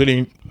 I was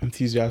really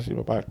enthusiastic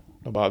about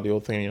the whole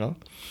thing, you know.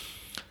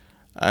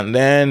 And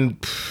then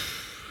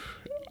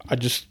I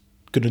just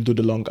couldn't do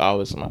the long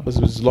hours, man. Because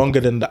it was longer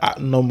than the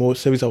normal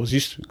service I was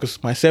used to.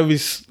 Because my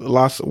service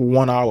lasts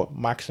 1 hour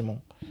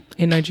maximum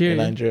In Nigeria. in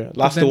Nigeria.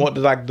 Last then- the one,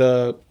 like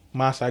the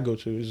mass I go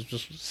to is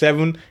just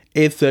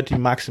 8:30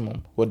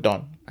 maximum. We're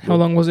done. How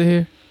long was it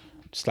here?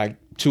 It's like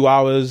 2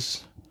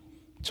 hours,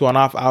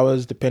 2.5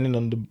 hours, depending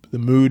on the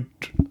mood,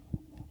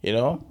 you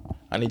know.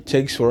 And it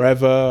takes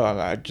forever. And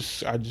I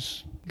just.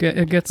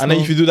 It gets And then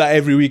long. if you do that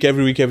every week,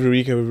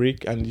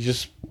 and it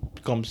just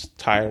becomes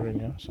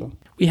tiring, yeah. So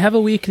We have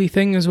a weekly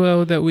thing as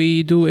well that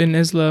we do in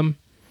Islam,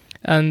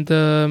 and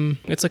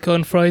it's like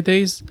on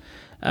Fridays,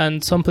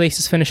 and some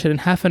places finish it in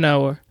half an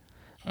hour,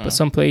 but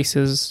some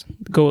places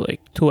go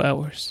like 2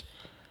 hours,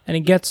 and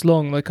it gets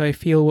long. Like, I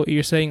feel what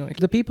you're saying. Like,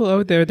 the people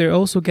out there, they're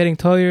also getting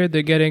tired.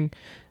 They're getting,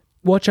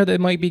 watch out, they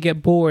might be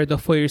get bored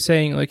of what you're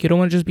saying. Like, you don't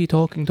want to just be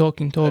talking.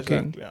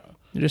 Exactly, yeah.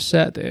 You just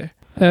sat there.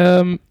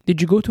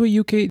 Did you go to a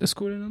UK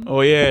school in London?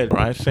 Oh yeah,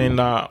 right. Saying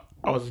that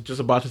I was just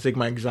about to take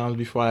my exams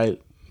before I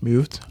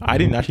moved. I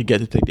didn't actually get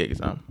to take the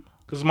exam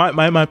because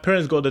my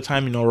parents got the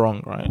timing all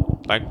wrong, right?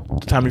 Like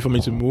the timing for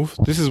me to move.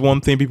 This is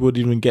one thing people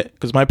didn't even get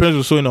because my parents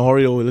were so in a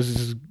hurry. Oh, let's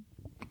just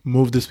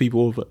move these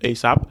people over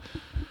ASAP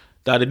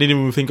that they didn't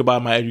even think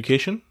about my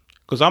education.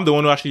 Because I'm the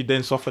one who actually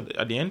then suffered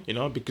at the end, you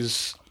know,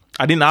 because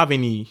I didn't have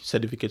any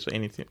certificates or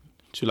anything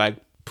to like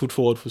put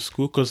forward for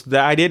school. Because the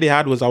idea they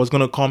had was I was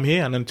gonna come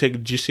here and then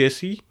take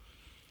GCSE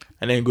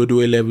and then go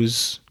do A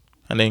levels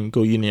and then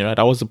go uni, right?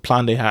 That was the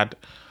plan they had.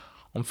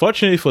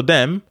 Unfortunately for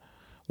them,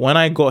 when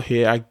I got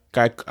here,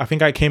 I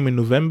think I came in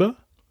November,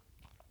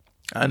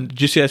 and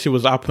GCSE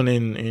was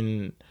happening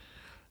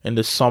in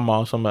the summer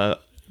or somewhere.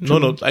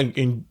 No, like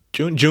in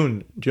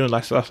June.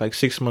 Like so that's like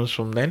 6 months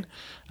from then,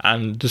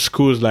 and the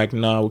school's like,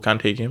 no, we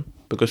can't take him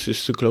because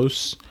it's too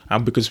close,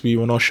 and because we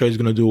were not sure he's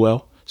gonna do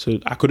well. So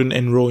I couldn't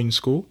enroll in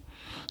school.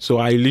 So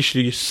I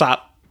literally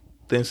sat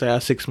the entire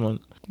 6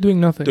 months Doing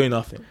nothing. doing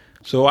nothing.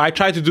 So I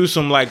tried to do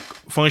some like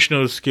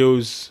functional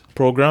skills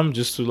program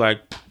just to like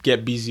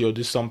get busy or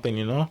do something,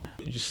 you know.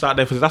 Just sat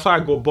there. That's why I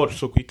got bored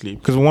so quickly.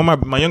 Because when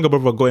my younger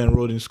brother got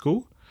enrolled in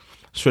school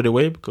straight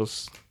away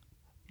because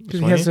Because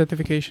he has a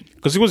certification.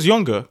 he was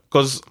younger.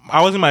 Because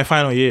I was in my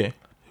final year,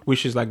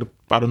 which is like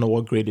I don't know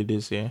what grade it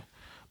is here,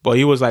 but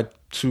he was like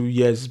 2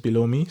 years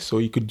below me, so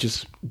he could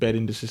just bed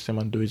in the system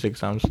and do his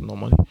exams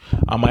normally.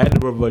 And my elder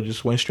brother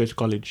just went straight to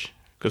college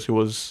because he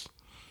was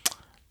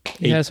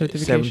He has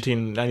certification.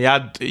 17, and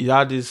he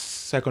had his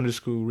secondary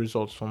school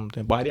results from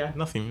them, but I had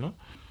nothing, you know.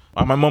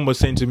 And my mom was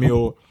saying to me,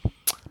 "Oh,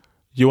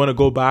 you want to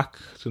go back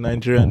to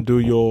Nigeria and do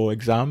your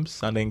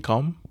exams and then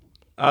come?"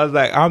 I was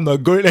like, "I'm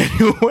not going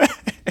anywhere."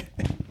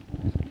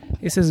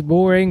 This is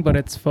boring, but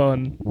it's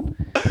fun.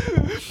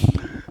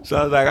 So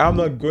I was like, "I'm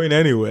not going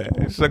anywhere."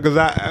 So because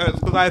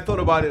I thought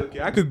about it,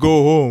 okay, I could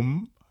go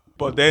home,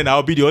 but then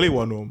I'll be the only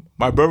one home.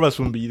 My brothers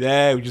wouldn't be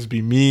there; it would just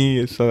be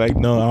me. So like,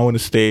 no, I want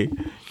to stay.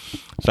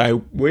 So I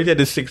waited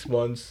the 6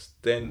 months,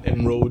 then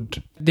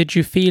enrolled. Did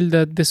you feel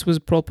that this was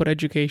proper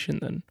education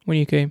then when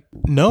you came?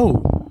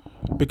 No,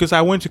 because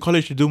I went to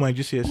college to do my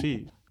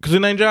GCSE. Because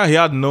in Nigeria, he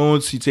had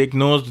notes, you take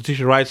notes, the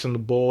teacher writes on the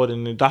board,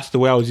 and that's the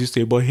way I was used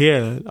to it. But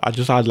here, I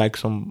just had like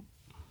some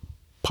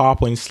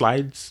PowerPoint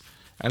slides,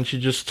 and she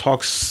just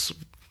talks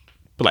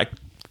for like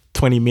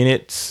 20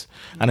 minutes,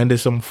 and then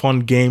there's some fun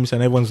games,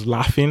 and everyone's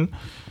laughing.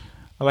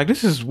 I'm like,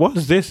 what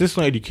is this? This is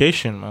not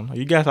education, man.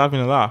 You guys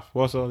having a laugh.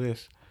 What's all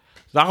this?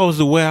 That was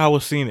the way I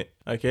was seeing it,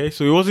 okay?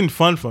 So it wasn't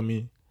fun for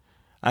me.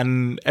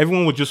 And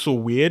everyone was just so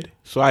weird.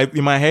 So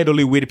in my head,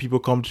 only weird people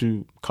come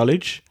to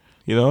college,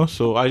 you know?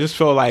 So I just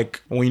felt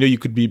like, well, you know, you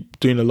could be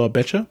doing a lot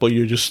better, but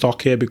you're just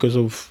stuck here because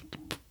of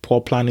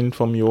poor planning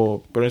from your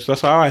parents.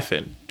 That's how I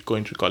felt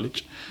going to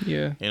college,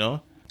 Yeah. you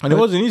know? And it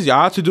wasn't easy.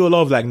 I had to do a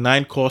lot of like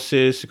 9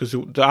 courses because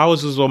the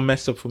hours was all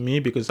messed up for me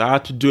because I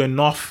had to do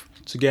enough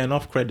to get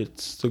enough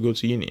credits to go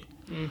to uni.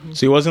 Mm-hmm.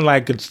 So it wasn't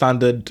like a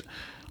standard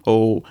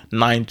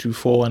 9 to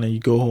 4 and then you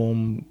go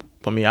home.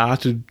 For me, I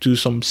had to do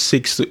some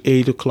 6 to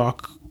 8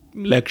 o'clock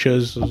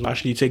lectures,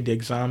 actually take the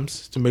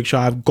exams to make sure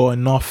I've got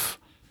enough.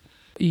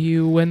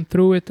 You went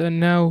through it and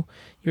now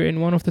you're in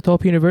one of the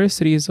top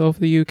universities of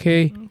the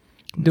UK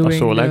doing...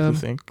 That's what I like to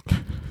think.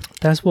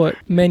 That's what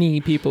many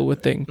people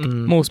would think.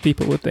 Most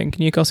people would think.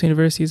 Newcastle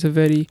University is a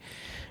very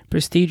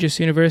prestigious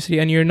university,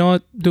 and you're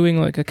not doing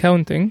like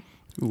accounting.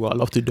 Ooh, I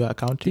love to do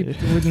accounting.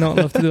 People would not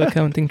love to do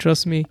accounting,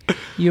 trust me.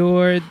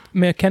 You're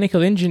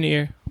mechanical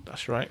engineer.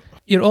 That's right.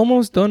 You're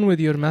almost done with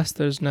your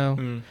master's now.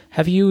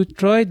 Have you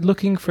tried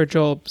looking for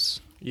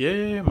jobs?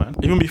 Yeah, man.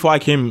 Even before I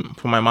came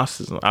for my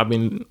master's, I've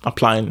been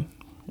applying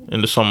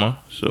in the summer.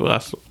 So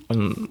that's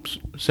in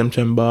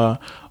September,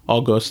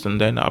 August, and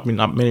then I've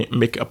been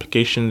make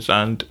applications,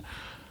 and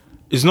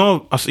it's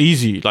not as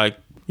easy. Like,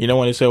 you know,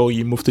 when they say, oh,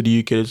 you move to the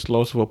UK, there's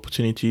lots of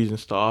opportunities and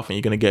stuff, and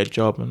you're going to get a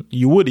job. And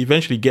you would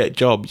eventually get a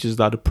job. It's just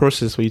that the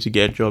process for you to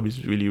get a job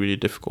is really, really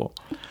difficult.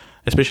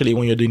 Especially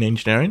when you're doing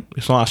engineering.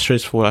 It's not as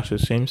straightforward as it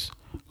seems.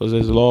 Because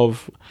there's a lot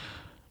of...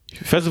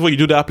 First of all, you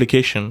do the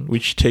application,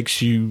 which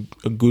takes you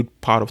a good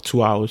part of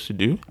 2 hours to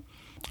do.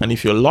 And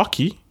if you're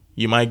lucky,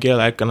 you might get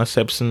like an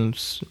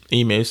acceptance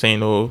email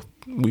saying, oh,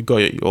 we got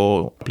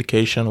your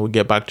application, we'll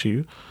get back to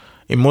you.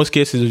 In most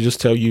cases, they'll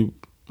just tell you,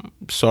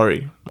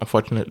 sorry,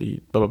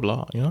 unfortunately, blah, blah,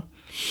 blah, you know?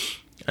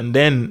 And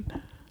then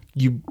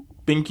you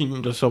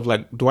thinking to yourself,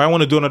 like, do I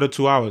want to do another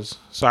 2 hours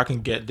so I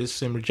can get this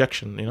same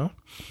rejection, you know?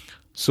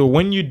 So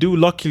when you do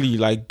luckily,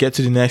 like, get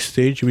to the next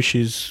stage, which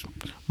is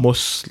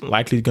most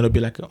likely going to be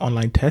like an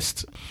online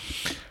test,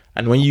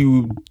 and when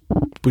you,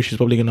 which is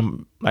probably going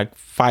to like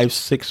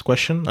 5-6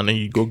 questions, and then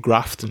you go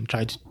graft and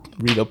try to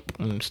read up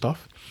and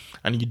stuff,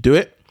 and you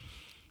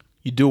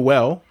do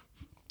well,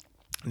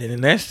 and then the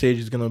next stage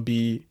is going to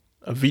be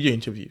a video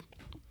interview.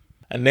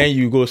 And then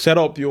you go set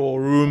up your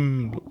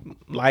room,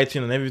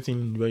 lighting and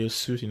everything, wear your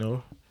suit, you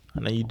know.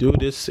 And then you do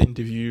this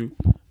interview,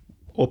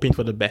 hoping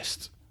for the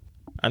best.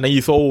 And then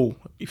you thought, oh,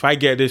 if I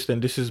get this, then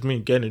this is me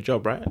getting a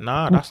job, right?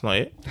 Nah, that's not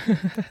it.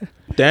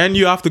 Then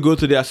you have to go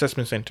to the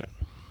assessment center.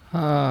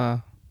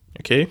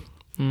 Okay?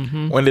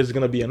 Mm-hmm. When there's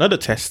going to be another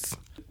test,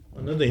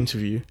 another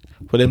interview,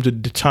 for them to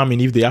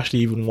determine if they actually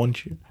even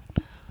want you.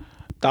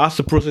 That's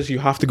the process you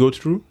have to go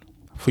through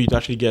for you to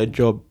actually get a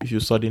job if you're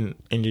studying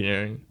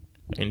engineering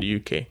in the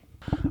UK.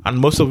 And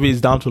most of it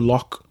is down to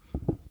luck,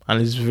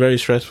 and it's very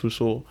stressful.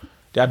 So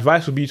the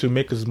advice would be to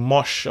make as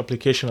much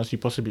application as you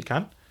possibly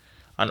can,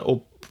 and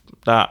hope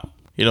that,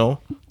 you know,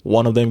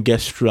 one of them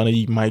gets through, and then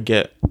you might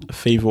get a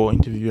favor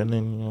interview, and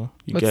then, you know,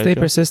 you But get stay a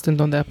job.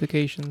 persistent on the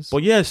applications.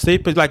 But yeah,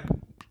 like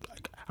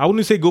I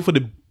wouldn't say go for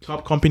the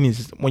top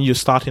companies when you're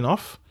starting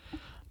off,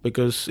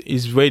 because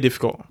it's very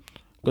difficult,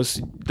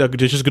 because they're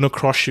just gonna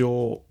crush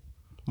your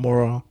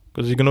morale,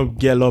 because you're gonna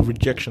get a lot of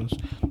rejections,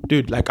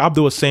 dude. Like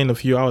Abdul was saying a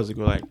few hours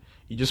ago, like,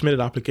 he just made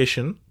an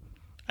application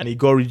and he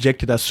got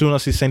rejected as soon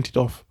as he sent it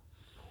off.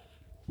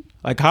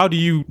 Like, how do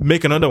you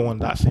make another one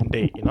that same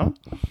day, you know?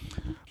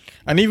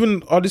 And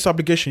even on this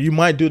application, you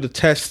might do the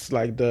test,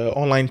 like the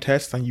online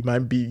test, and you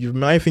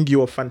might think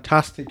you were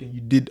fantastic and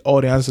you did all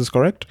the answers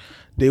correct.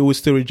 They will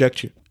still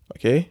reject you.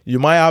 Okay, you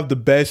might have the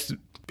best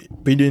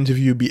video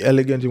interview, be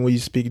elegant in what you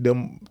speak. They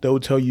will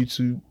tell you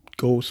to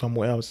go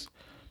somewhere else,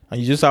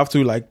 and you just have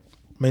to like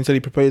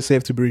mentally prepare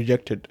yourself to be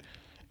rejected.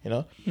 You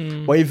know,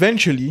 but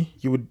eventually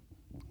you would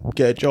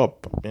get a job.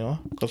 You know,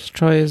 because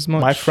Try as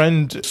much. my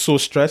friend was so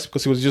stressed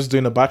because he was just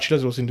doing a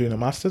bachelor's, he wasn't doing a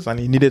master's, and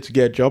he needed to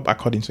get a job.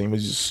 According to him, he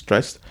was just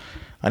stressed,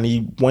 and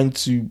he went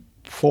to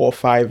 4 or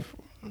 5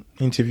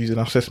 interviews in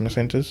assessment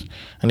centers,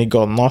 and he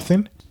got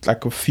nothing.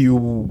 Like a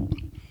few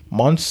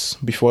months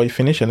before he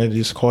finished, and then they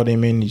just called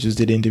him in. He just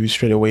did the interview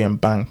straight away,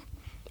 and bang,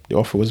 the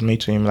offer was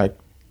made to him like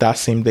that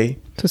same day.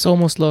 So it's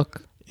almost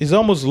luck. It's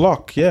almost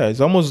luck, yeah.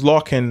 It's almost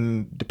luck,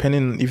 and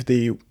depending if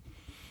they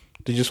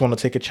just want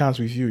to take a chance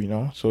with you, you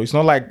know. So it's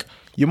not like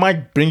you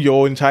might bring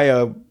your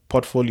entire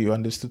portfolio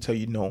and they still tell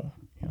you no,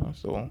 you know.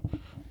 So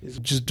it's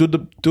just do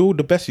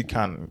the best you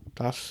can.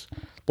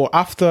 But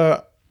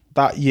after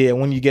that year,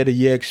 when you get a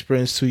year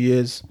experience, 2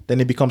 years, then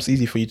it becomes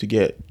easy for you to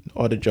get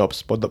other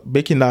jobs. But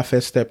making that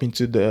first step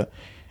into the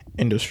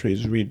industry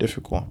is really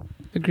difficult.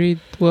 Agreed.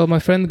 Well, my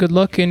friend, good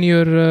luck in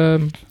your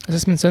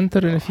assessment center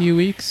in a few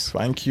weeks.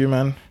 Thank you,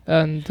 man.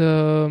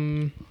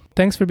 And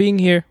thanks for being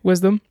here,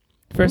 Wisdom.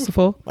 First of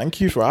all, Thank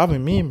you for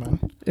having me, man.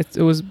 it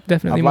was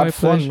definitely I've my had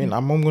fun, pleasure. man.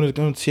 I'm going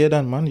to tear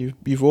down, man.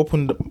 You've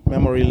opened the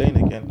memory lane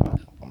again.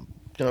 I'm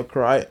going to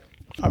cry.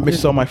 I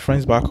miss all my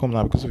friends back home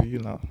now because of you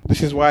now.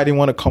 This is why I didn't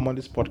want to come on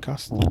this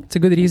podcast. It's a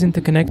good reason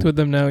to connect with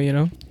them now, you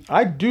know?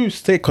 I do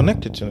stay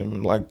connected to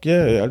them. Like,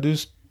 yeah, I do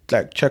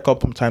like check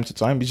up from time to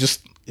time.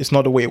 It's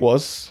not the way it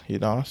was, you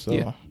know. So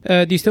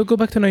Yeah. Do you still go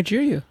back to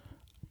Nigeria?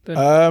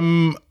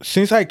 Then?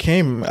 Since I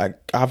came, I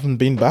haven't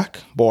been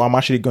back, but I'm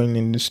actually going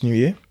in this new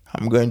year.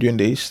 I'm going during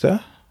the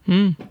Easter.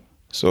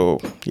 So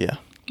yeah.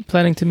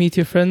 Planning to meet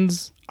your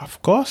friends?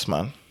 Of course,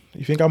 man.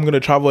 You think I'm gonna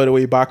travel all the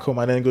way back home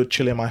and then go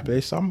chill in my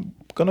place? I'm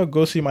gonna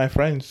go see my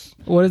friends.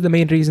 What is the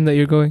main reason that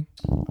you're going?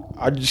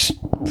 I just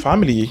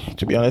family,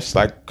 to be honest,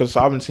 like because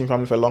I haven't seen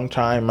family for a long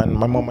time, and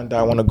my mom and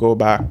dad want to go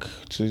back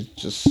to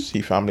just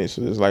see family.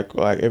 So it's like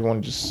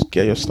everyone just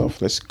get your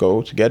stuff. Let's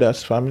go together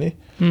as family.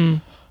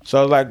 So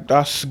I was like,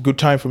 that's a good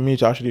time for me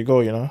to actually go,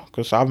 you know,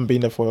 because I haven't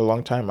been there for a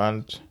long time,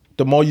 and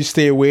the more you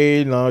stay away,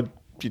 you know,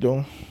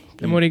 The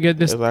more you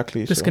get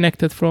exactly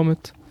disconnected from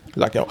it.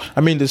 Like,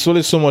 I mean, there's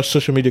only so much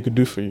social media could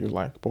do for you,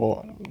 like,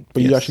 but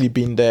you Yes. actually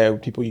being there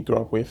with people you grew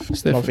up with. I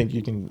different. don't think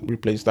you can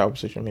replace that with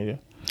social media.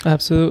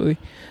 Absolutely.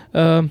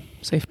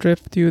 Safe trip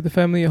to the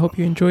family. I hope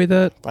you enjoy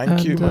that.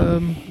 Thank you,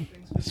 man.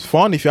 It's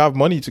fun if you have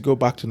money to go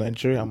back to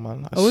Nigeria,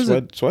 man.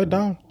 Swear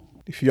down.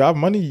 If you have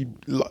money,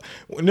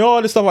 you know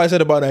all the stuff I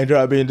said about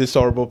Nigeria being this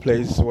horrible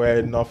place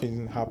where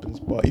nothing happens.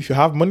 But if you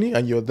have money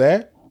and you're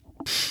there,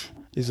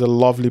 it's a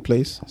lovely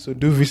place. So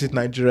do visit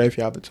Nigeria if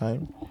you have the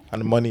time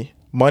and the money.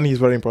 Money is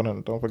very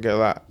important. Don't forget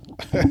that.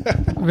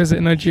 Visit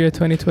Nigeria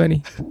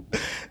 2020.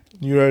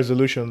 New Year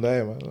resolution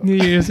there, man. New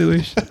Year's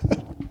resolution.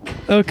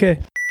 Okay.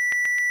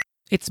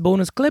 It's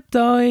bonus clip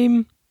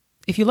time.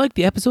 If you liked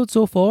the episode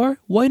so far,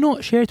 why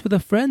not share it with a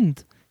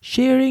friend?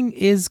 Sharing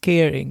is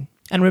caring.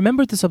 And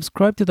remember to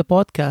subscribe to the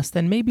podcast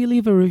and maybe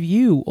leave a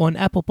review on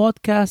Apple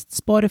Podcasts,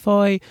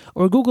 Spotify,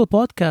 or Google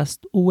Podcast,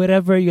 or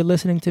wherever you're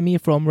listening to me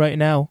from right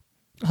now.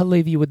 I'll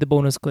leave you with the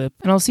bonus clip.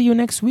 And I'll see you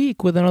next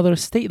week with another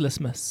Stateless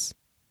Miss.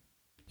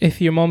 If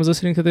your mom is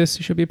listening to this,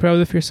 you should be proud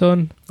of your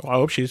son. I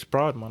hope she's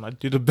proud, man. I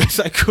did the best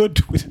I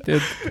could with it.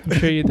 Did. I'm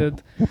sure you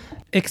did.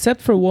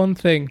 Except for one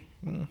thing.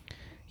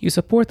 You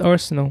support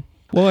Arsenal.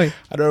 Why?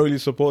 I don't really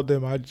support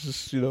them. I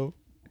just, You don't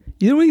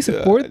really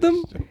support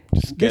them?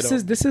 Just get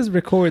on. This is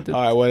recorded.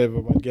 All right,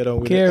 whatever, man. Get on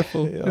with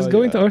Careful. it. It's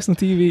going to Arsenal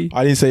TV.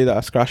 I didn't say that.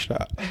 I scratched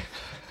that.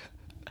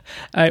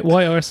 Alright,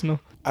 why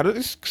Arsenal?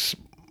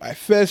 My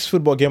first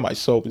football game I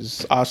saw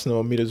was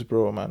Arsenal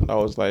Middlesbrough, man. That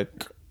was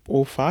like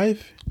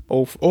 05,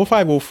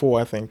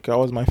 04, I think. That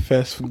was my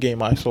first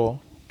game I saw.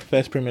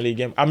 First Premier League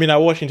game. I mean, I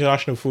watched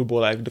international football,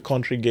 like the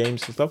country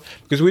games and stuff,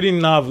 because we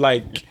didn't have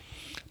like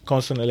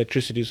constant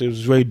electricity, so it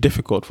was very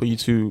difficult for you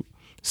to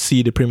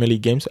see the Premier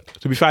League games.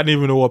 To be fair, I didn't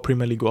even know what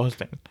Premier League was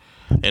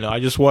then.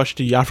 I just watched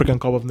the African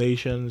Cup of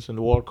Nations and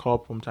the World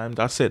Cup from time.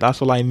 That's it. That's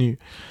all I knew.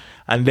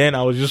 And then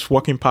I was just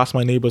walking past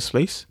my neighbor's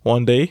place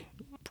one day.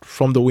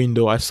 From the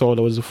window, I saw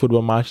there was a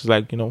football match. It's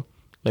like,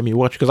 let me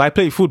watch. Because I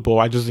play football,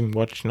 I just didn't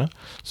watch,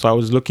 So I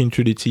was looking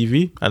through the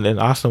TV, and then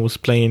Arsenal was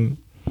playing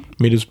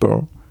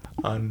Middlesbrough.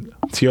 And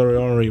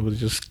Thierry Henry was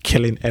just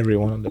killing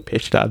everyone on the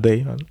pitch that day.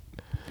 And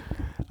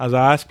as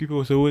I asked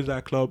people, so who is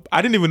that club?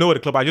 I didn't even know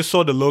the club. I just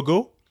saw the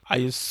logo.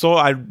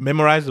 I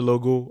memorized the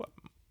logo.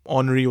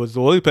 Henry was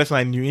the only person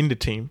I knew in the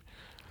team.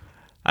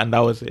 And that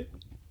was it.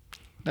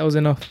 That was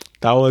enough.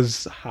 That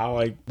was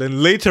how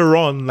then later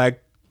on,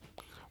 like,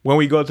 when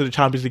we got to the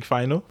Champions League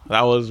final,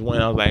 that was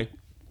when I was like,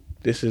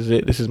 this is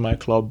it. This is my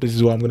club. This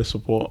is what I'm going to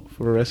support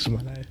for the rest of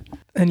my life.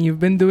 And you've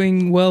been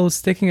doing well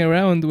sticking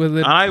around with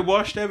it. I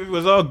watched it. It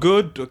was all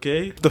good,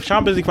 okay? The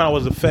Champions League final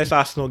was the first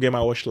Arsenal game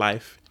I watched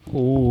live.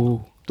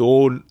 Ooh. The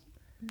whole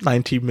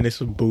 90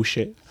 minutes of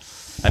bullshit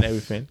and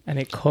everything. And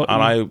it caught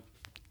And I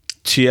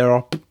tear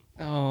up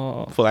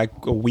for like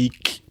a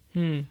week,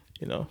 You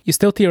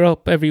still tear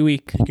up every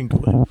week. You can go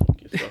ahead and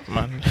fuck yourself,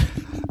 man.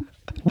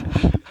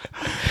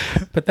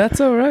 But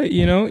that's all right,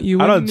 I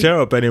don't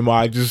tear up anymore.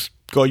 I just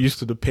got used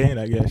to the pain,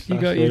 I guess. You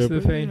got used to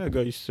the pain. Yeah, I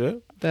got used to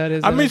it. That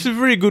is. I mean, it's a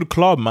very good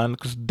club, man.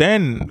 Because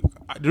then,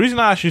 the reason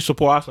I actually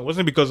support Arsenal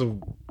wasn't because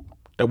of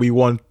that we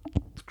won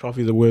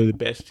trophies that were the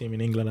best team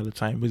in England at the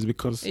time. It was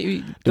because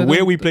the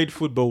way we played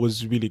football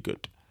was really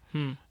good.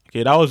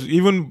 Okay, that was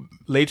even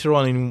later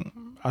on in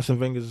Arsene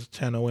Wenger's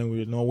tenure when we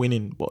were not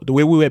winning. But the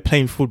way we were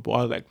playing football,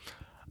 I was like,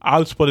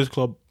 I'll support this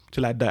club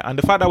till I die. And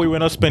the fact that we were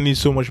not spending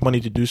so much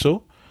money to do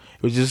so,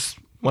 it was just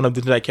one of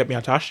the things that kept me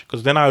attached.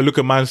 Because then I look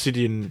at Man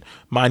City and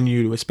Man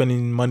U, we're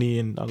spending money,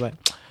 and I was like,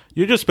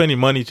 you're just spending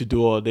money to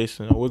do all this.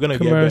 We're gonna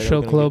get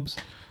commercial clubs.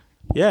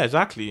 Yeah,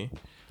 exactly.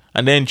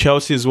 And then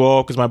Chelsea as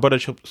well, because my brother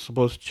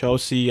supports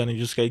Chelsea, and he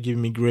just kept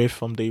giving me grief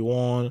from day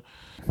one.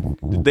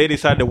 The day they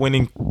started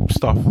winning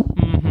stuff,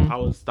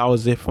 that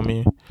was it for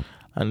me.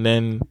 And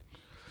then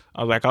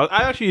I was like,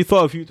 I actually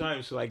thought a few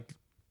times to like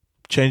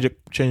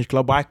change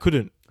club, but I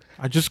couldn't.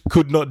 I just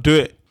could not do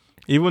it.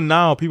 Even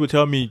now, people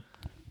tell me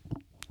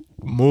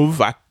move.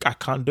 I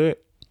can't do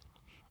it.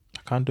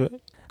 I can't do it.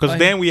 Because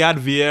then we had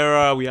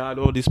Vieira, we had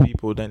all these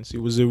people. Then so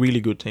it was a really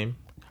good team.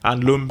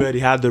 And Ljungberg, he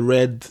had the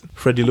red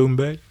Freddie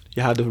Ljungberg.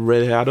 He had the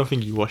red hair. I don't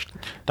think you watched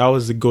it. That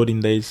was the golden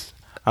days.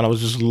 And I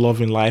was just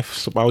loving life.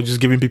 So I was just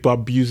giving people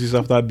abuses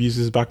after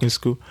abuses back in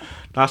school.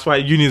 That's why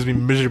uni has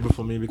been miserable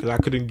for me, because I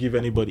couldn't give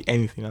anybody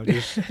anything. I was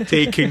just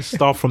taking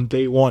stuff from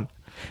day one.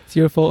 It's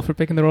your fault for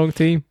picking the wrong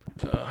team.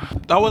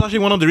 That was actually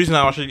one of the reasons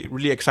I was actually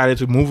really excited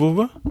to move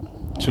over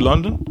to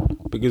London,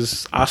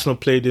 because Arsenal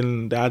played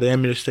in the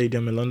Emirates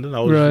Stadium in London. I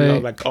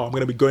was like, I'm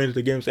going to be going to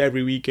the games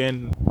every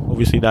weekend.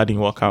 Obviously, that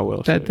didn't work out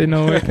well. That did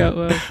not work out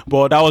well.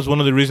 But that was one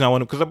of the reasons I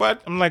wanted, because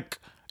I'm like,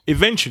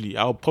 eventually,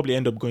 I'll probably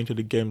end up going to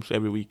the games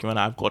every week when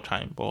I've got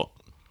time. But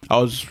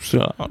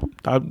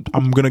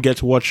I'm going to get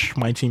to watch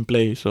my team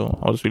play, so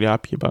I was really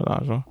happy about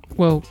that as well.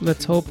 Well,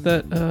 let's hope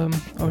that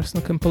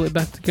Arsenal can pull it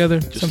back together.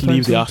 Just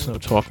leave the Arsenal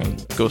talk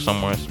and go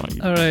somewhere else.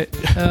 All right.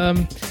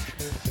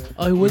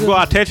 We've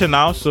got Arteta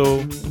now,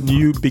 so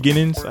new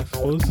beginnings, I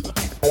suppose.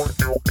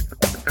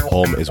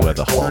 Home is where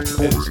the heart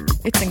is.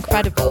 It's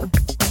incredible.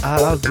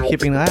 I'll be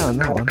keeping an eye on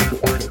that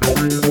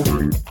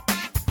one.